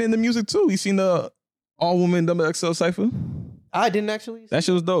mean, we seen it in the music too. We seen the all woman XXL cypher. I didn't actually. That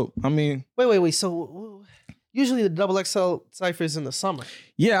shit was dope. I mean, wait. So usually the XXL cypher is in the summer.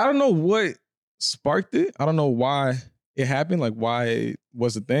 Yeah, I don't know what sparked it. I don't know why it happened, like why it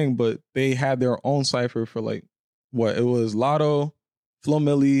was a thing, but they had their own cypher for like what it was Lotto, Flo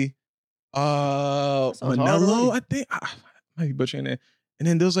Milli, Manello, I think. I might be butchering it. And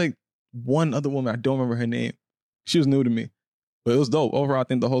then there was like one other woman, I don't remember her name. She was new to me. But it was dope. Overall, I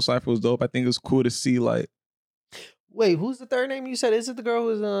think the whole cypher was dope. I think it was cool to see like. Wait, who's the third name you said? Is it the girl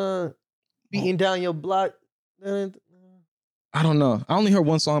who's beating down your block? I don't know. I only heard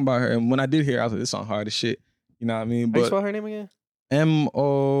one song by her, and when I did hear it, I was like, this song hard as shit. You know what I mean? How you spell her name again?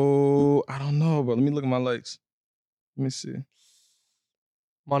 M-O... I don't know, bro. Let me look at my likes. Let me see.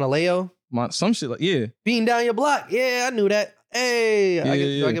 Monaleo? Some shit like, yeah. Beating down your block. Yeah, I knew that. Hey, Yeah,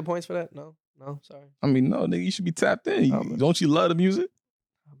 do I get points for that? No, sorry. I mean, no, nigga, you should be tapped in. Don't you love the music?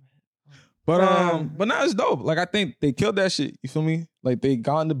 But now it's dope. Like, I think they killed that shit. You feel me? Like, they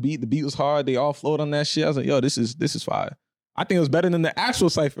got on the beat. The beat was hard. They all flowed on that shit. I was like, yo, this is fire. I think it was better than the actual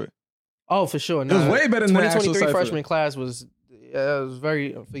cypher. Oh, for sure. It was way better than the actual 2023 freshman class was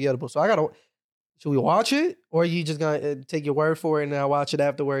very unforgettable. So should we watch it? Or are you just gonna take your word for it and I'll watch it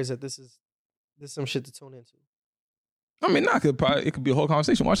afterwards that this is some shit to tune into? I mean, it could be a whole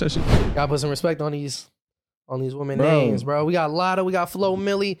conversation. Watch that shit. Gotta put some respect on these women names, bro. We got Lotto, we got Flo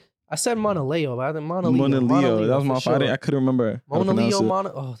Milli. I said Monaleo, but I think Monaleo. That was my favorite. I couldn't remember.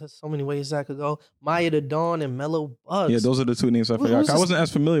 Monaleo, oh, there's so many ways that could go. Maya the Dawn and Mellow Bugs. Yeah, those are the two names I forgot. I wasn't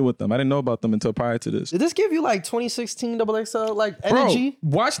as familiar with them. I didn't know about them until prior to this. Did this give you like 2016 XXL like energy?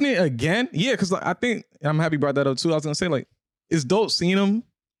 Bro, watching it again, yeah, because like, I think, I'm happy you brought that up too. I was gonna say, like, it's dope seeing them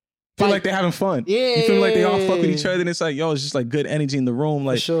feel like they're having fun. Yeah. You feel like they all fuck with each other, and it's like, yo, it's just like good energy in the room.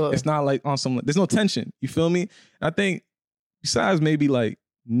 Like, sure. It's not like on some, there's no tension. You feel me? And I think besides maybe like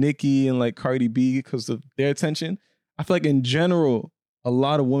Nicki and like Cardi B because of their tension, I feel like in general, a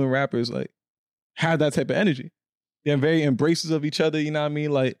lot of women rappers like have that type of energy. They're very embraces of each other, you know what I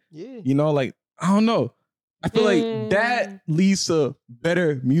mean? Like, you know, like, I don't know. I feel like that leads to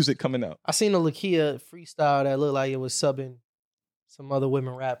better music coming out. I seen a Lakia freestyle that looked like it was subbing some other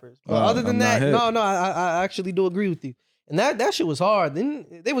women rappers. But other than that, no, I actually do agree with you. And that shit was hard.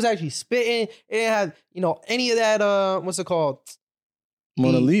 Then they was actually spitting. It didn't have, any of that, what's it called?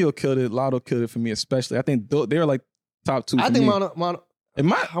 Monaleo killed it. Lotto killed it for me, especially. I think they're like top two. I think I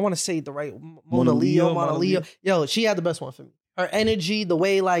want to say it the right. Monaleo. Yo, she had the best one for me. Her energy, the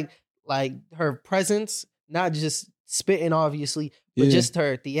way like her presence, not just spitting, obviously, but just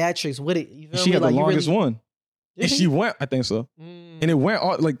her theatrics with it. You feel she me? had like, the longest one. And she went, I think so. And it went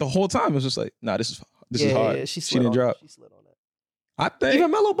all, like the whole time. It was just like, nah, this is hard. Yeah, she didn't drop. She slid on that. I think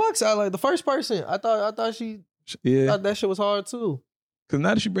even Mellow Bucks, I like the first person. I thought thought that shit was hard too. Cause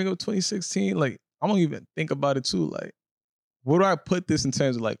now that you bring up 2016, like I'm gonna even think about it too. Like, where do I put this in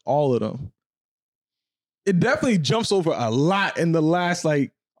terms of like all of them? It definitely jumps over a lot in the last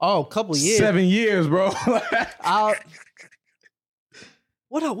like couple years, 7 years, bro.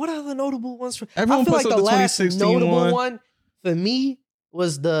 What other notable ones? Everyone I feel puts like up the the last 2016 notable one for me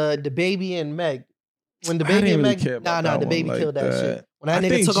was the Baby and Meg. When the Baby and Meg, the Baby killed that shit. When that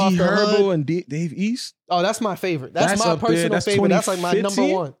nigga took off the hood and Dave East. Oh, that's my favorite. That's my personal favorite. That's like my number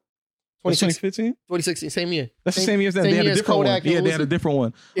one. 2015? 2016, same year. That's the same year as them. They had a different one. Yeah, they had a different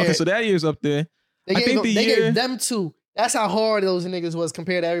one. Yeah. Okay, so that year's up there. They gave them two. That's how hard those niggas was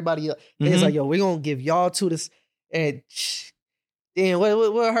compared to everybody else. It's like, yo, we're gonna give y'all two this. And then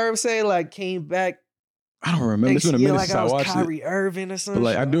what Herb say? Like, came back. I don't remember. It's been a minute since I watched Kyrie Irving or something. But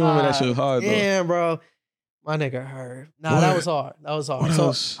like, I do remember that shit was hard, though. Yeah, bro. My nigga Herb. Nah, that was hard. What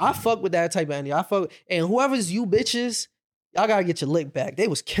else? I fuck with that type of energy. And whoever's you bitches, y'all gotta get your lick back. They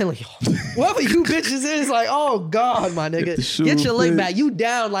was killing y'all. Whoever you bitches is, like, oh God, my nigga. Get your lick back. You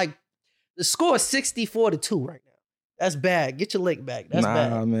down, like, the score is 64-2 right now. That's bad. Get your lick back. That's bad.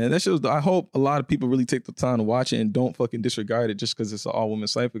 Nah, man. That shows. I hope a lot of people really take the time to watch it and don't fucking disregard it just because it's an all-woman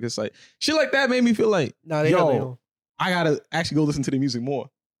site. Because like shit like that made me feel like, They don't. I gotta actually go listen to the music more.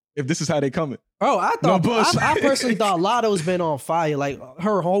 If this is how they coming. Bro, I personally thought Lotto's been on fire. Like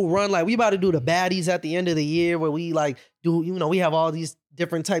her whole run, like we about to do the baddies at the end of the year where we like do, we have all these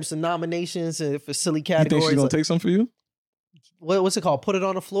different types of nominations for silly categories. You think she's gonna take some for you? What's it called? Put It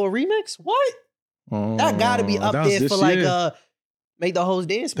on the Floor remix? What? That gotta be up there for like Make the Hoes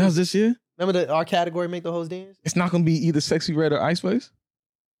Dance. That was this year? Remember our category, Make the Hoes Dance? It's not gonna be either Sexy Red or Ice Spice?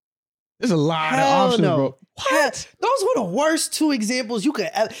 There's a lot of options, bro. What? Those were the worst two examples you could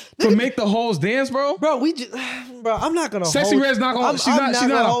ever. To Make the Hoes Dance, bro? Bro, I'm not gonna Sexy Red's not gonna she's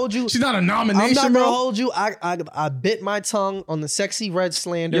not hold you. She's not a nomination, I'm not bro. gonna hold you. I bit my tongue on the Sexy Red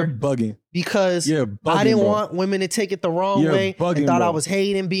slander. You're bugging. Because I didn't want women to take it the wrong way. Bugging, thought bro. I was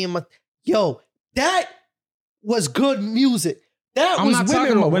hating being that was good music. We're not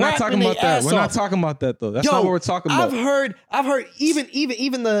talking about that. We're not talking about that though. That's not what we're talking about. I've heard even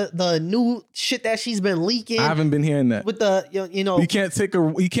the new shit that she's been leaking. I haven't been hearing that. With the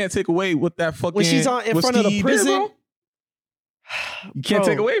you can't take away what that fucking when she's in front of the prison. You can't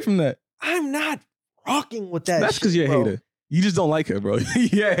take away from that. I'm not rocking with that. That's because you're a hater. You just don't like her, bro.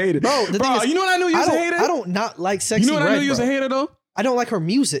 You're a hater. Bro, the thing is, you know what I knew you was a hater? I don't not like Sexy Red. You know what I knew you was a hater though? I don't like her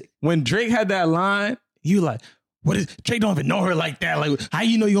music. When Drake had that line, you like, what is Drake don't even know her like that? Like, how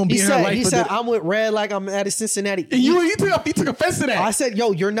you know you gonna be in her life? He said, I'm with Red like I'm at a Cincinnati. And you took offense to that. I said,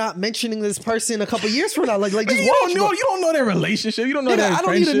 yo, you're not mentioning this person a couple years from now. Like just you don't know their relationship. You don't know that. I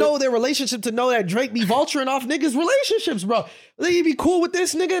don't need to know their relationship to know that Drake be vulturing off niggas' relationships, bro. They be cool with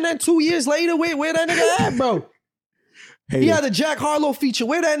this nigga, and then 2 years later, where that nigga at, bro? He had a Jack Harlow feature.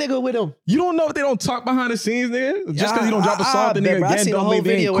 Where that nigga with him? You don't know if they don't talk behind the scenes there? Just because you don't drop a song, the nigga again, I seen a whole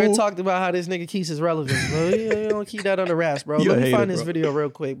video where it talked about how this nigga keeps his relevance, bro. You don't keep that under wraps, bro. Let me find this video real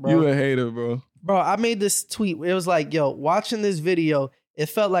quick, bro. You a hater, bro. Bro, I made this tweet. It was like, yo, watching this video, it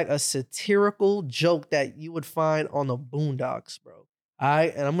felt like a satirical joke that you would find on the Boondocks, bro. All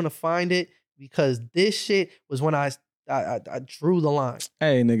right? And I'm going to find it because this shit was when I drew the line.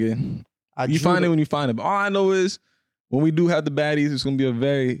 Hey, nigga. You find it when you find it. But all I know is, when we do have the baddies, it's going to be a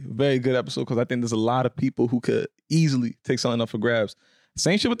very, very good episode because I think there's a lot of people who could easily take something up for grabs.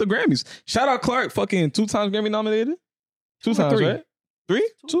 Same shit with the Grammys. Shout out Clark, fucking 2 times Grammy nominated. 2 times, 3. Right?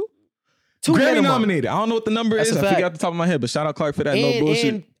 3? 2? 2 Grammy nominated. I don't know what the number is. I forget off the top of my head, but shout out Clark for that. No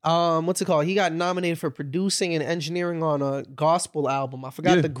bullshit. And what's it called? He got nominated for producing and engineering on a gospel album. I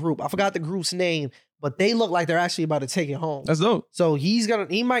forgot the group. I forgot the group's name. But they look like they're actually about to take it home. That's dope. So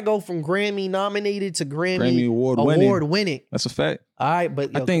he might go from Grammy nominated to Grammy award winning. That's a fact. All right,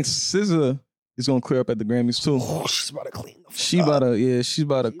 but I think SZA is gonna clear up at the Grammys too. Oh, she's about to clean the fuck up. She's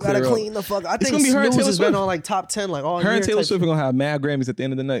about to clean the fuck up. I think Snooze has been on like top 10 like all year. Her and Taylor Swift are gonna have mad Grammys at the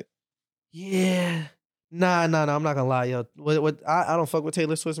end of the night. Yeah. Nah. I'm not gonna lie, yo. I don't fuck with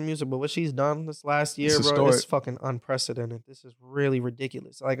Taylor Swift's music, but what she's done this last year, bro, it's fucking unprecedented. This is really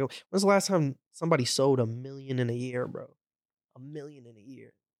ridiculous. Like, when's the last time somebody sold $1 million in a year, bro? $1 million in a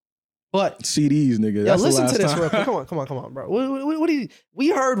year. But CDs, nigga. Yo, listen to this real quick. Come on, bro. What do you? We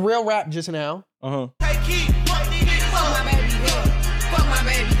heard real rap just now. Uh-huh. Fuck my baby dad. Fuck my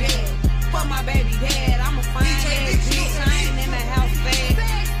baby dad. Fuck my baby dad. I'm a fine ass bitch. I ain't in the house bed.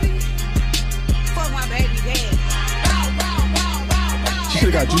 Fuck my baby dad. She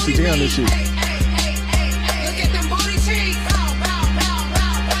should've got Juicy J on this shit. Look at them booty cheeks.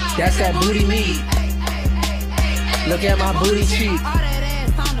 That's that booty meat. Look at my booty cheek.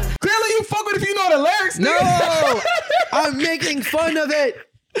 Clearly you fuck with if you know the lyrics. No, I'm making fun of it.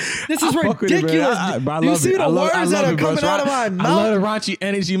 This is ridiculous. You see the words that are coming out of my mouth? I love the raunchy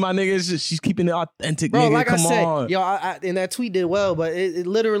energy, my nigga. She's keeping it authentic, bro. Nigga. Like Come I said, on. yo, and that tweet did well, but it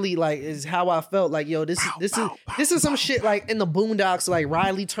literally like is how I felt. Like, yo, this is some shit like in the Boondocks. Like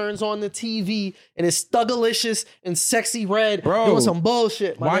Riley turns on the TV and it's Thuggalicious and Sexy Red doing some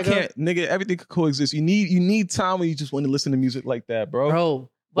bullshit. Why can't nigga everything could coexist? You need time when you just want to listen to music like that, bro.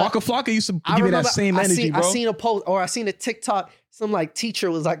 Waka Flocka used to give you that same energy, bro. I seen a post or I seen a TikTok. Some like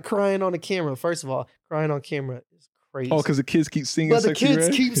teacher was like crying on the camera. First of all, crying on camera is crazy. Oh, because the kids keep singing but Sexy the kids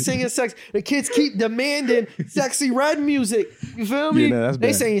Red? keep singing sex. The kids keep demanding Sexy Red music. You feel me? Yeah, no, that's they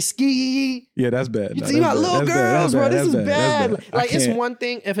bad. saying ski. Yeah, that's bad. You see my little girls, bro. This is bad. Like it's one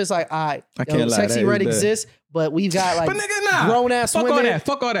thing if it's like, all right, Sexy Red exists, but we've got like grown ass women.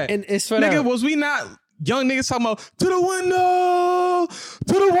 Fuck all that. And it's for nigga, them. was we not young niggas talking about to the window,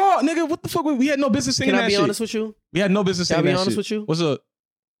 to the wall? Nigga, what the fuck? We had no business singing that shit. Can I be honest with you? We had no business singing that shit. Can I be honest with you? What's up?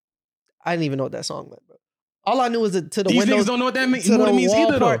 I didn't even know what that song meant, bro. All I knew was to the These window. niggas don't know what that means. To What the it means wall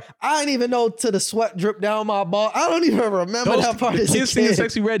either though. part. I didn't even know to the sweat drip down my ball. I don't even remember that part. The as a kids singing kid.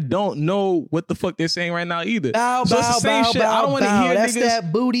 Sexy Red don't know what the fuck they're saying right now either. Bow, So it's the bow, same bow, shit. I don't bow, want to bow. hear That's niggas.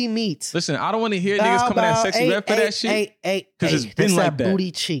 that booty meat. Listen, I don't want to hear Bow, niggas coming at bow, Sexy Red for that shit. Because it's been that's like that that.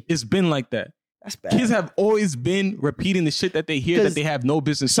 booty cheek. It's been like that. That's bad. Kids have always been repeating the shit that they hear that 'Cause they have no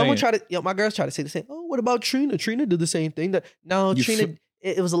business Someone saying. tried to, my girls tried to say the same. Oh, what about Trina? Trina did the same thing. No, You Trina,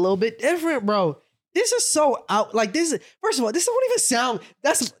 it was a little bit different, bro. This is so out. Like this is, first of all, this don't even sound.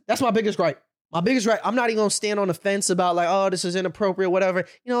 That's my biggest gripe. My biggest gripe. I'm not even gonna stand on the fence about like, oh, this is inappropriate, whatever.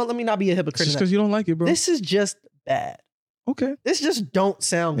 You know, let me not be a It's hypocrite. just in that. because you don't like it, bro. This is just bad. Okay. This just don't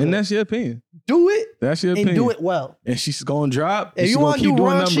sound good. And that's your opinion. Do it That's your and opinion. do it well. And she's gonna drop. If She's you gonna want to keep do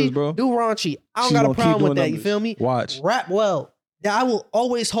doing raunchy, numbers, bro. do raunchy. I don't She's got a gonna keep problem with doing that. You numbers. feel me? Watch. Rap well. I will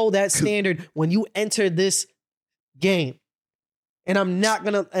always hold that standard when you enter this game, and I'm not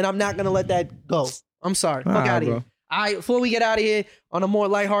gonna let that go. I'm sorry. Fuck Nah, out of bro. here. All right, before we get out of here, on a more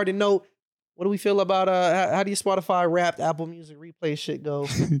lighthearted note, what do we feel about how do you Spotify Wrapped Apple Music replay shit go?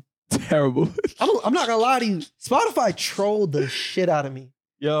 Terrible. I'm not gonna lie to you. Spotify trolled the shit out of me.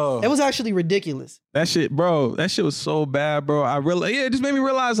 Yo. It was actually ridiculous. That shit, bro. That shit was so bad, bro. It just made me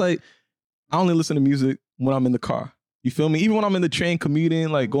realize, like, I only listen to music when I'm in the car. You feel me? Even when I'm in the train commuting,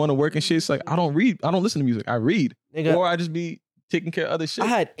 like going to work and shit, it's like I don't listen to music. I read. Nigga, Or I just be taking care of other shit. I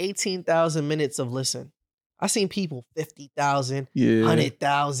had 18,000 minutes of listen. I seen people 50,000, yeah.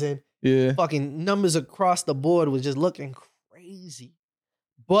 100,000. Yeah. Fucking numbers across the board was just looking crazy.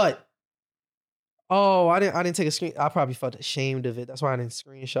 But I didn't take a screen. I probably felt ashamed of it. That's why I didn't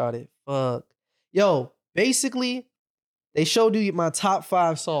screenshot it. Fuck. Yo, basically, they showed you my top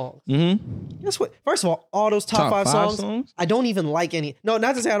 5 songs. Mm-hmm. Guess what? First of all those top 5 songs, I don't even like any. No,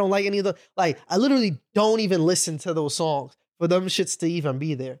 not to say I don't like any of the. Like, I literally don't even listen to those songs for them shits to even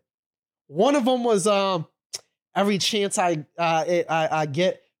be there. One of them was Every Chance I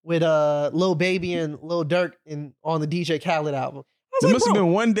Get with Lil Baby and Lil Durk on the DJ Khaled album. There like, must have bro,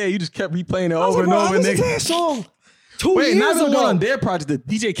 been one day you just kept replaying it I was over like, and bro, over, I listened to nigga. that song 2 Wait, years not even ago. one on their project, the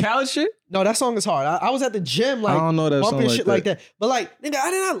DJ Khaled shit? No, that song is hard. I was at the gym, like, I don't know that song bumping like shit that. like that. But like, nigga, I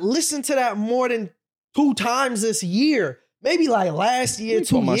did not listen to that more than 2 times this year. Maybe like last year, Let me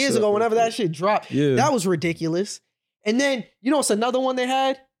 2 pull my years shit ago, up whenever real that shit dropped. Yeah. That was ridiculous. And then, you know what's another one they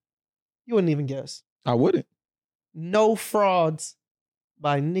had? You wouldn't even guess. I wouldn't. No Frauds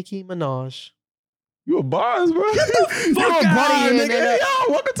by Nicki Minaj. You a bars, bro. Get the You fuck a outta bar, here, nigga. nigga.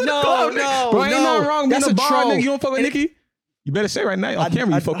 Yo, welcome to the No, club, no, nigga. Bro, ain't no. nothing wrong That's being a a bar, troll. nigga. You don't fuck with And- Nicki? You better say right now on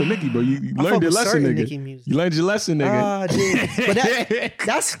camera you fuck with Nicki, bro. You I learned fuck your with lesson, certain nigga. Nicki music. You learned your lesson, nigga. Ah, dude. But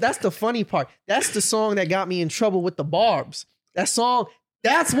that's the funny part. That's the song that got me in trouble with the Barbs. That song.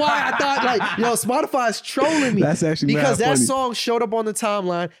 That's why I thought like, Spotify's trolling me. That's actually because mad that funny. song showed up on the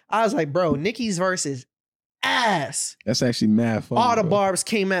timeline. I was like, bro, Nicki's verse is ass. That's actually mad funny. All the bro. Barbs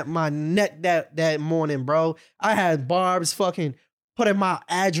came at my neck that morning, bro. I had Barbs fucking putting my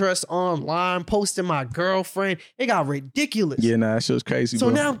address online, posting my girlfriend. It got ridiculous. Yeah, nah, that shit was crazy, So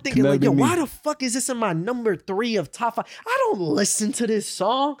bro. now I'm thinking, Can like, never yo, be me. why the fuck is this in my number 3 of top 5? I don't listen to this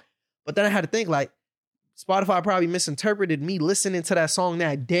song. But then I had to think, like, Spotify probably misinterpreted me listening to that song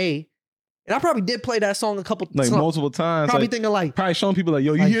that day. And I probably did play that song a couple Like times. multiple times. Probably like, thinking, like, probably showing people like,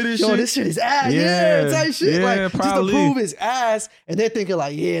 yo, you like, hear this yo, shit? this shit is ass. Yeah, Yeah, type shit. yeah, like, just to probably. prove his ass. And they're thinking,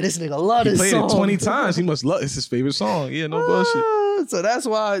 like, yeah, this nigga love He this played song. it 20 times. He must love. It's his favorite song. Yeah, no bullshit. So that's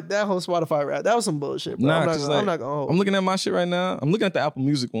why that whole Spotify rap, that was some bullshit, bro. Nah, I'm not 'cause, gonna, I'm like, not gonna hold. I'm looking at my shit right now. I'm looking at the Apple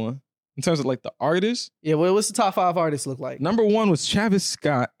Music one. In terms of like the artists, Yeah, well, what's the top 5 artists look like? number 1 was Travis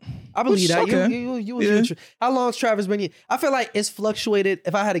Scott. I believe Which, that. okay. You was Yeah. how long's Travis been here? I feel like it's fluctuated.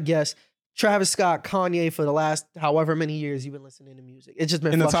 If I had to guess, Travis Scott, Kanye for the last however many years you've been listening to music. It's just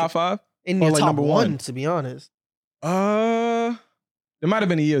been In the fluctuating. top 5? In or your like top number 1? to be honest. There might have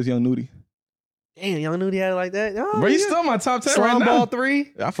been a year's Young Nudie. Damn, Young Nudie had it like that. Oh, Bro, he's yeah. still in my top 10 Slime right Ball now.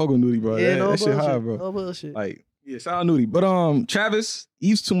 3. I fuck with Nudie, bro. Yeah, that no that shit bullshit. hard, bro. No bullshit. Like, yeah, shout out Nudie. But Travis,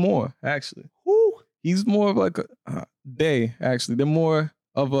 he's 2 more, actually. Woo. He's more of like actually. They're more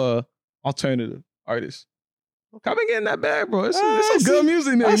of a alternative artist. I've been getting that bag, bro. It's I some see- good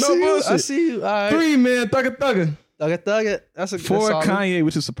music, nigga. I No see you. bullshit. I see you. All right. 3, man. Thugga. Thug it. That's a good 4, solid. Kanye,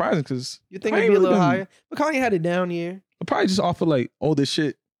 which is surprising because You think it'd be a little higher? But Kanye had a down year. Probably just off of like older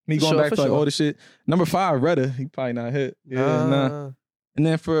shit. Me For going sure, back for to like sure. older shit. Number 5, Redder. He probably not hit. Yeah, nah. And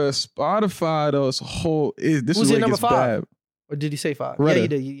then for Spotify, though, it's a whole. This Who's is your where it number gets 5? bad. Or did he say 5? Redder. Yeah, you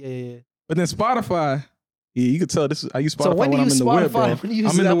did. Yeah. But then Spotify, yeah, you could tell this is. I use Spotify So when do I'm you in the whip, Spotify? bro. When do you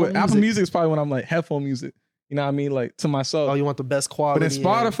use I'm in the Apple whip. Apple Music? Music is probably when I'm like headphone music. You know what I mean? Like to myself. Oh, you want the best But quality. then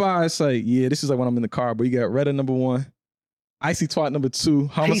Spotify, it's like, yeah, this is like when I'm in the car. But you got Redder number 1. Icy Twat number 2.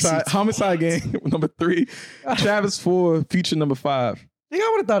 Twat. Homicide Gang number 3. Travis 4. Future number 5. I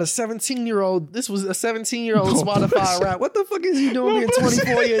would have thought a 17-year-old, this was a 17-year-old Spotify rap. What the fuck is you doing being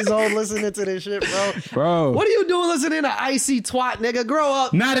 24 years old listening to this shit, bro? What are you doing listening to Icy Twat, nigga? Grow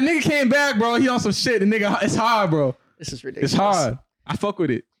up. Nah, the nigga came back, bro. He on some shit. The nigga, it's hard, bro. This is ridiculous. It's hard. I fuck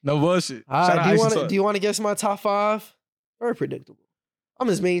with it. No bullshit. All right, do you want to guess my top 5? Very predictable. I'm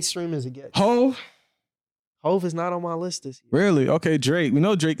as mainstream as it gets. Hove is not on my list this year. Really? Okay, Drake. We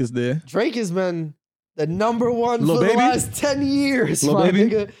know Drake is there. Drake has been the number one Lil for Baby? the last 10 years, Lil my Baby?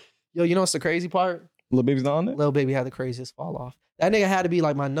 nigga. Yo, you know what's the crazy part? Lil Baby's not on there? Lil Baby had the craziest fall off. That nigga had to be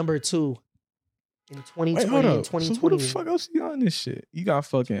like my number 2 in 2020 Wait, hold and up. 2020. So who the fuck else you on this shit? You got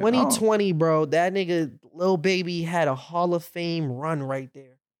fucking 2020, bro. That nigga, Lil Baby, had a Hall of Fame run right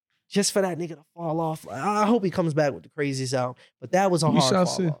there. Just for that nigga to fall off. Like, I hope he comes back with the craziest album. But that was a hard fall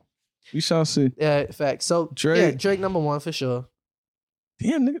off. We shall see. Yeah, in fact. So, Drake number 1 for sure.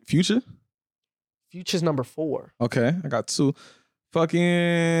 Damn, nigga. Future's number 4. Okay, I got 2.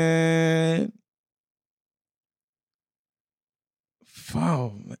 Fucking...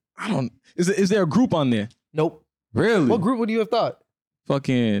 Wow. I don't... Is there a group on there? Nope. Really? What group would you have thought?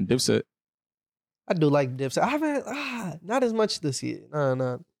 Fucking Dipset. I do like Dipset. I haven't, not as much this year.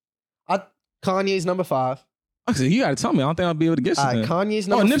 No. Kanye's number 5. Okay, you gotta tell me. I don't think I'll be able to guess it. Kanye's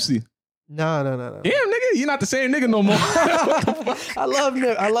number Nipsey. No. Damn, nigga, you're not the same nigga no more. I love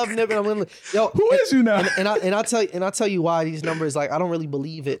Nip, and I'm gonna who is you now? And I'll tell you why these numbers, like, I don't really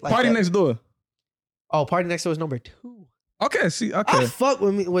believe it. Like Party that. Next Door. Oh, Party Next Door is number 2. Okay, see, okay. I fuck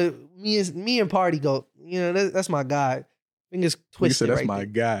with me and Party go. You know, that's my guy. Fingers twisted. That's right my there.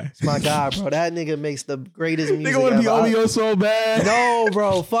 guy. It's my guy, bro. That nigga makes the greatest music. Nigga want to be OVO so bad. No,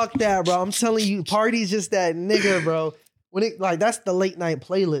 bro. Fuck that, bro. I'm telling you, Party's just that nigga, bro. When it that's the late night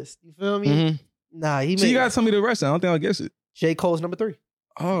playlist. You feel me? Mm-hmm. Nah, So you gotta tell me the rest. I don't think I'll guess it. J. Cole's number 3.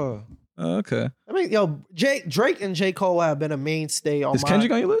 Oh, okay. I mean, Drake and J. Cole have been a mainstay on Is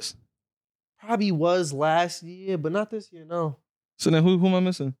Kendrick on your list? Probably was last year, but not this year, no. So then who am I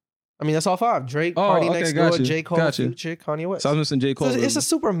missing? I mean, that's all 5. Drake, Party Next Door, J. Cole, Future, Kanye West. So I was missing J. Cole. So it's a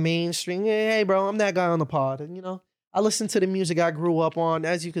super mainstream. Hey, bro, I'm that guy on the pod. And, I listen to the music I grew up on.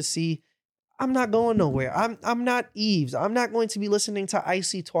 As you can see, I'm not going nowhere. I'm not Eves. I'm not going to be listening to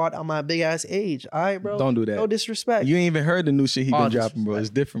Icy Twat on my big-ass age. All right, bro? Don't do that. No disrespect. You ain't even heard the new shit he been dropping, bro. It's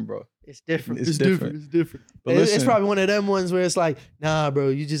different, bro. It's different. It's different. It's different. But It's probably one of them ones where it's like, nah, bro,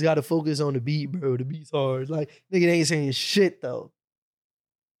 you just got to focus on the beat, bro. The beat's hard. Like, nigga, they ain't saying shit, though.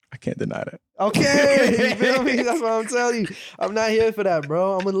 I can't deny that. Okay, you feel me? That's what I'm telling you. I'm not here for that,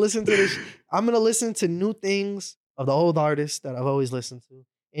 bro. I'm gonna listen to this. I'm gonna listen to new things of the old artists that I've always listened to.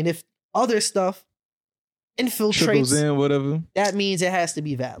 And if other stuff infiltrates in, whatever, that means it has to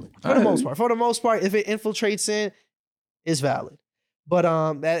be valid for the most part. For the most part, if it infiltrates in, it's valid. But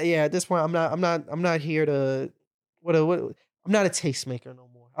at this point, I'm not here to what I'm not a tastemaker no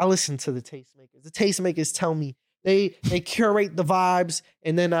more. I listen to the tastemakers. The tastemakers tell me. They curate the vibes,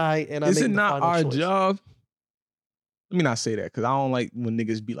 and then I is make it not the final our choice. job? Let me not say that because I don't like when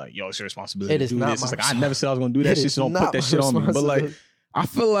niggas be like, "Yo, it's your responsibility to do this." It's like I never said I was gonna do that shit, so don't put that shit on me. But like, I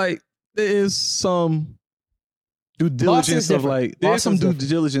feel like there is some due diligence of like, there's some due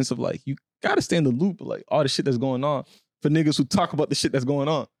diligence of like, you gotta stay in the loop of like all the shit that's going on for niggas who talk about the shit that's going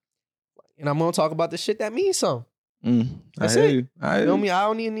on. And I'm gonna talk about the shit that means something. That's I it. you know me? I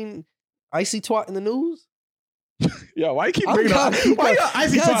don't need Icy Twat in the news. Yo, why you keep bringing up? Why you on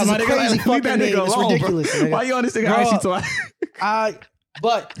Icy Twat, my nigga? Like, leave that nigga alone, it's ridiculous, bro. Why you on this nigga Icy Twat?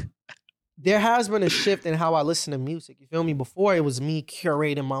 But there has been a shift in how I listen to music. You feel me? Before it was me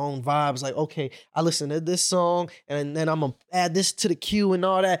curating my own vibes. Like, okay, I listen to this song and then I'm gonna add this to the queue and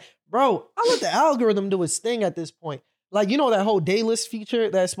all that. Bro, I let the algorithm do its thing at this point. Like, that whole day list feature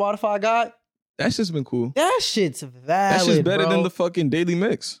that Spotify got? That's just been cool. That shit's valid, That's just better bro. than the fucking daily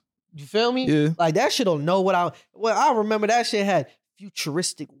mix. You feel me? Yeah. Like, that shit'll know what I remember that shit had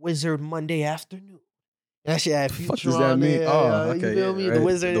Futuristic Wizard Monday Afternoon. That shit had Future does that on mean? there. Oh, okay, you feel me? Right. The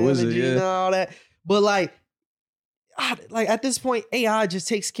Wizard energy and all that. But like at this point, AI just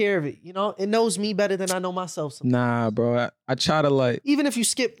takes care of it. It knows me better than I know myself sometimes. Nah, bro. I try to like, even if you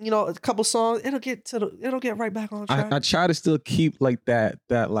skip, a couple songs, it'll get right back on track. I try to still keep like that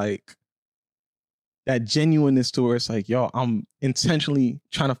like that genuineness to where it's like, yo, I'm intentionally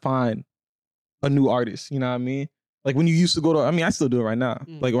trying to find a new artist. You know what I mean? Like when you used to go to, I still do it right now.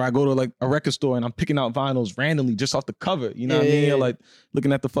 Like where I go to like a record store and I'm picking out vinyls randomly just off the cover. You know what I mean? Or like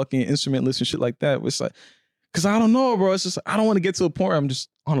looking at the fucking instrument list and shit like that. It's like, cause I don't know, bro. It's just, I don't want to get to a point where I'm just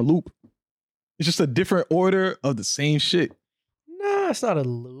on a loop. It's just a different order of the same shit. Nah, it's not a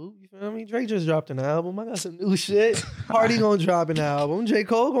loop. You feel me? Drake just dropped an album. I got some new shit. Hardy gonna drop an album. J.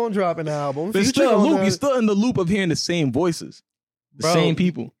 Cole gonna drop an album. But it's still a loop. You're still in the loop of hearing the same voices, the same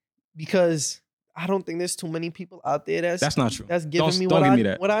people. Because I don't think there's too many people out there that's not true. That's giving me what I need.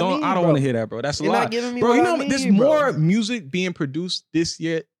 I don't want to hear that, bro. That's a You're lot. Not giving me bro, what you know I need, there's bro. more music being produced this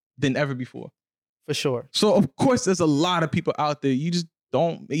year than ever before. For sure. So of course there's a lot of people out there. You just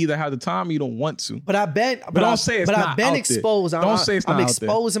don't either have the time or you don't want to. But I've been I've been exposed. Don't say it's not I'm out there.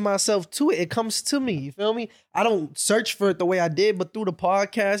 exposing myself to it. It comes to me. You feel me? I don't search for it the way I did, but through the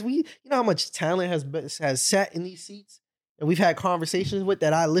podcast, you know how much talent has sat in these seats and we've had conversations with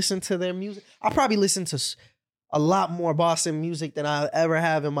that I listen to their music. I probably listen to a lot more Boston music than I ever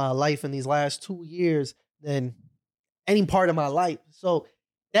have in my life in these last 2 years than any part of my life. So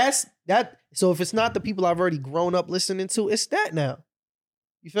that's that. So if it's not the people I've already grown up listening to, it's that now.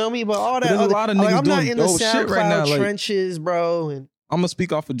 You feel me? But all that, there's a lot of niggas I'm not doing in the dope shit right now, SoundCloud trenches, bro. And I'm gonna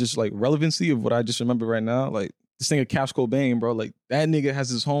speak off of just like relevancy of what I just remember right now. Like this nigga Cash Cobain, bro. Like that nigga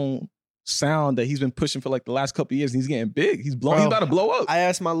has his own sound that he's been pushing for like the last couple of years, and he's getting big. He's blowing. He's about to blow up. I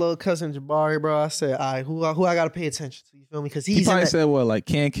asked my little cousin Jabari, bro. I said, "All right, who I got to pay attention to?" You feel me? Because he probably said what, like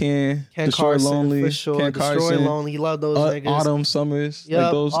Can Destroy Carson, Lonely, for sure. Ken Destroy Carson, Lonely. He loved those niggas. Autumn Summers, yep,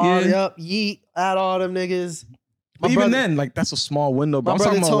 like those. Yep. Yeet at all them niggas. But even then, like that's a small window. But My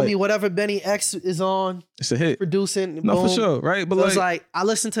brother told like, me whatever Benny X is on, it's a hit. Producing, no, boom. for sure, right? But so like, it's like I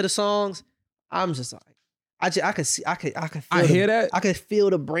listen to the songs. I'm just like, I could see, I could feel. I hear that. I could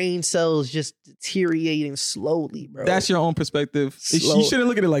feel the brain cells just deteriorating slowly, bro. That's your own perspective. Slow. You shouldn't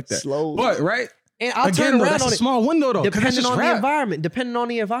look at it like that. Slowly. But right, and I'll turn around that's on a it. small window though. Depending on rap. the environment. Depending on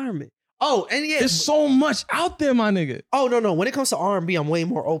the environment. Oh, and yeah, there's so much out there, my nigga. Oh no! When it comes to R&B, I'm way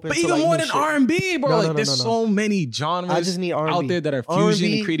more open. But to even like more new than shit. R&B, bro. No, like no, there's no. so many genres I just need R&B. out there that are fusion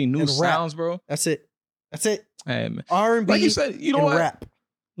R&B and creating new and rap. sounds, bro. That's it. Hey, man. R&B, like you said, you know and what? rap.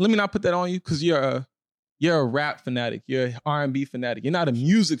 Let me not put that on you because you're a rap fanatic. You're an R&B fanatic. You're not a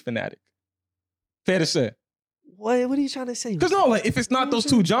music fanatic. Fair to say. What are you trying to say? Because no, like if it's not those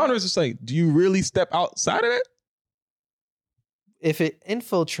two genres, it's like, do you really step outside of it? If it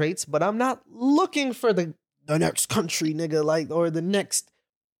infiltrates, but I'm not looking for the next country nigga, like, or the next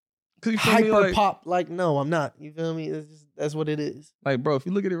hyper pop. Like, no, I'm not. You feel me? That's what it is. Like, bro, if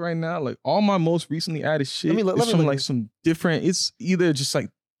you look at it right now, like all my most recently added shit is from like some different. It's either just like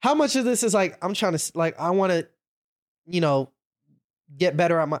how much of this is like I'm trying to like I want to, you know, get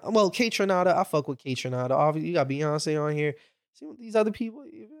better at my. Well, K Tronada, I fuck with K Tronada. Obviously, you got Beyonce on here. See what these other people.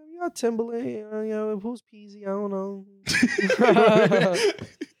 You got Timbaland. You know, who's Peasy? I don't know.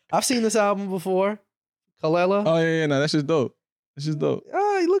 I've seen this album before. Kalela. Oh yeah, no, that's just dope. That's just dope.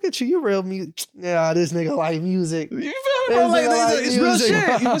 Oh, look at you. You real music. Yeah, this nigga like music. You feel me, bro? Like, it's real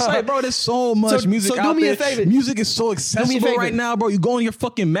shit. You just like, bro, there's so much music out there. So do me a favor. Music is so accessible right now, bro. You go in your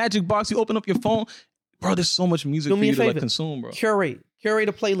fucking Magic Box, you open up your phone. Bro, there's so much music for you to like consume, bro. Curate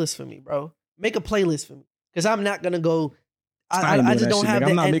a playlist for me, bro. Make a playlist for me. Because I'm not going to go... I just don't have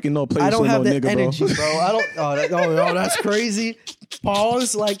I'm not making no playlist. I don't have the nigga, energy, bro. I don't. That's crazy.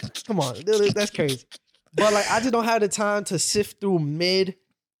 Pause. Like, come on, dude, that's crazy. But like, I just don't have the time to sift through mid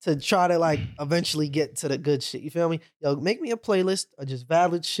to try to like eventually get to the good shit. You feel me? Yo, make me a playlist of just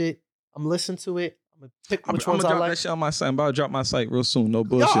valid shit. I'm listening to it. I'm gonna pick which ones I like. I'm gonna drop that shit on my site. I'm about to drop my site real soon. No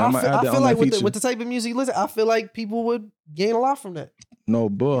bullshit. Yo, I'm gonna add that on like that feature. with the type of music you listen, I feel like people would gain a lot from that. No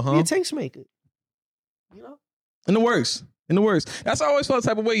bull, huh? Be a tastemaker. You know? In the works. That's I always felt the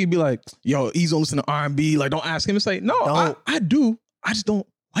type of way you'd be like, yo, he's gonna listen to R&B. Like, don't ask him to say, no, I do. I just don't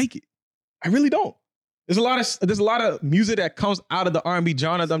like it. I really don't. There's a lot of music that comes out of the R&B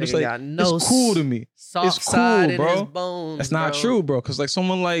genre that I'm just like, it's cool to me. It's cool, bro. Bones, that's not true, bro. Because like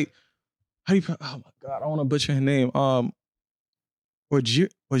someone like, oh my God, I don't want to butcher her name. Or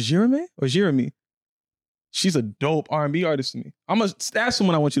Jeremy. She's a dope R&B artist to me. That's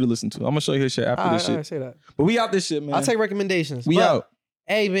someone I want you to listen to. I'm gonna show you her shit after this shit. I say that. But we out this shit, man. I'll take recommendations. We out.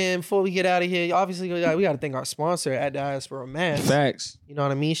 Hey, man, before we get out of here, obviously we got to thank our sponsor at Diaspora Mass. Facts. You know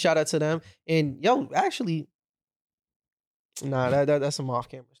what I mean? Shout out to them. And yo, actually, that's some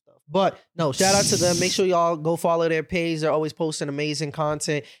off-camera stuff. But no, shout out to them. Make sure y'all go follow their page. They're always posting amazing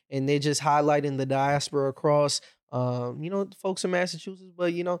content, and they're just highlighting the diaspora across, folks in Massachusetts,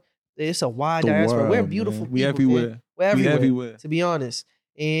 but it's a wide diaspora. We're beautiful people. We everywhere. We're everywhere. To be honest.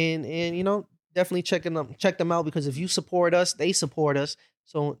 And definitely check them out, because if you support us, they support us.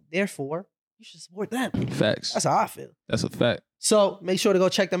 So therefore, you should support them. Facts. That's how I feel. That's a fact. So make sure to go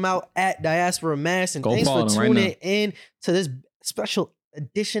check them out at Diaspora Mass. And thanks for tuning in to this special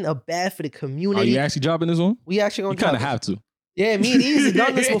edition of Bad for the Community. Are you actually dropping this one? We actually gonna drop it. You kind of have to. Yeah, me and Easy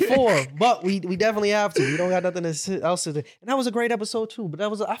done this before, but we definitely have to. We don't got nothing else to do. And that was a great episode too. But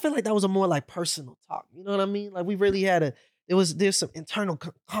I feel like that was a more like personal talk. You know what I mean? Like we really had there's some internal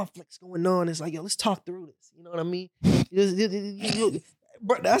conflicts going on. It's like, yo, let's talk through this. You know what I mean?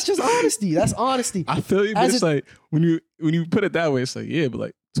 Bro, that's just honesty. That's honesty. I feel you, but it's like when you put it that way, it's like, yeah, but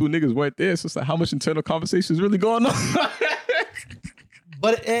like two niggas weren't there. So it's like, how much internal conversation is really going on?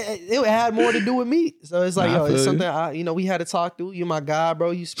 But it had more to do with me. So it's like, it's something we had to talk through. You're my guy,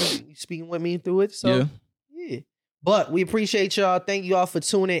 bro. You speaking with me through it. So yeah. But we appreciate y'all. Thank you all for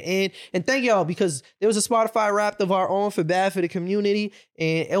tuning in. And thank y'all because there was a Spotify Wrapped of our own for Bad for the Community.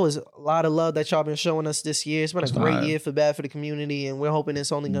 And it was a lot of love that y'all been showing us this year. It's been a great year for Bad for the Community. And we're hoping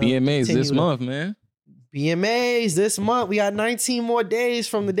it's only going to BMAs this month, man. BMAs this month. We got 19 more days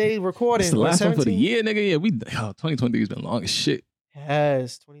from the day recording. It's the last one for the year, nigga. Yeah, 2023 has been long as shit.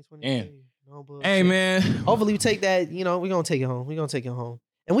 Yes, 2023. No bullshit. Hey, man. Hopefully we take that, we're going to take it home. We're going to take it home.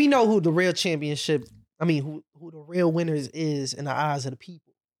 And we know who the real who the real winners is in the eyes of the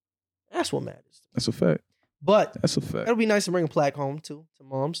people. That's what matters. That's a fact. But that's a fact. It'll be nice to bring a plaque home too to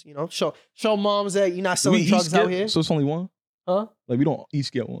moms. Show moms that you're not selling drugs out here. So it's only one? Huh? Like we don't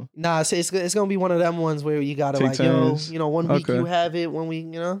each get one. Nah, it's gonna be one of them ones where you gotta take turns. 1 week you have it, 1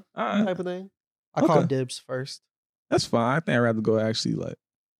 week, type of thing. I call dibs first. That's fine. I think I'd rather go actually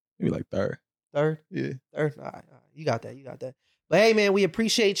maybe third. Third? Yeah. Third? All right. You got that. But hey, man, we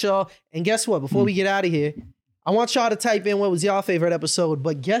appreciate y'all. And guess what? Before we get out of here, I want y'all to type in what was y'all favorite episode.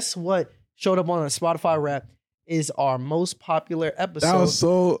 But guess what showed up on a Spotify Wrap is our most popular episode. That was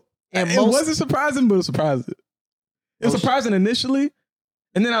so... And it wasn't surprising, but it was surprising. It was surprising initially.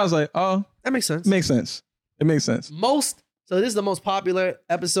 And then I was like, oh... That makes sense. It makes sense. So this is the most popular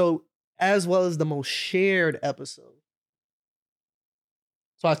episode as well as the most shared episode.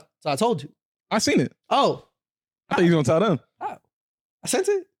 So I told you. I seen it. Oh. I thought you were going to tell them. Oh. I sent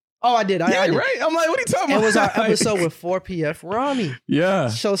it? Oh, I did. I did. Right? I'm like, what are you talking about? It was our episode with 4PF Rami. Yeah.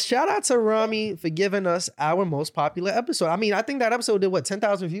 So shout out to Rami for giving us our most popular episode. I mean, I think that episode did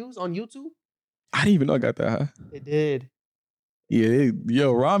 10,000 views on YouTube? I didn't even know I got that high. It did. Yeah,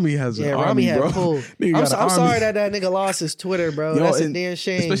 Rami has an army, Rami had bro. Cool. I'm sorry that nigga lost his Twitter, bro. That's a damn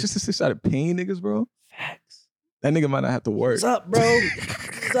shame. Especially since they started paying niggas, bro. Facts. That nigga might not have to work. What's up, bro?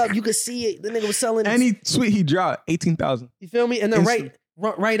 What's up? You could see it. The nigga was selling. Any tweet he dropped, 18,000. You feel me? And then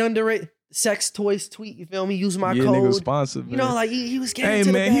right under it, sex toys tweet. You feel me? Use my code. Nigga sponsored. Man. He was getting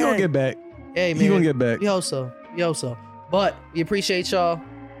to the bag. He gonna get back. Hey man, he gonna get back. We hope so. But we appreciate y'all.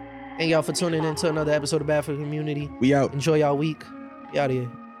 Thank y'all for tuning in to another episode of Bad for the Community. We out. Enjoy y'all week. We out of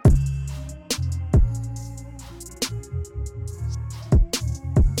here.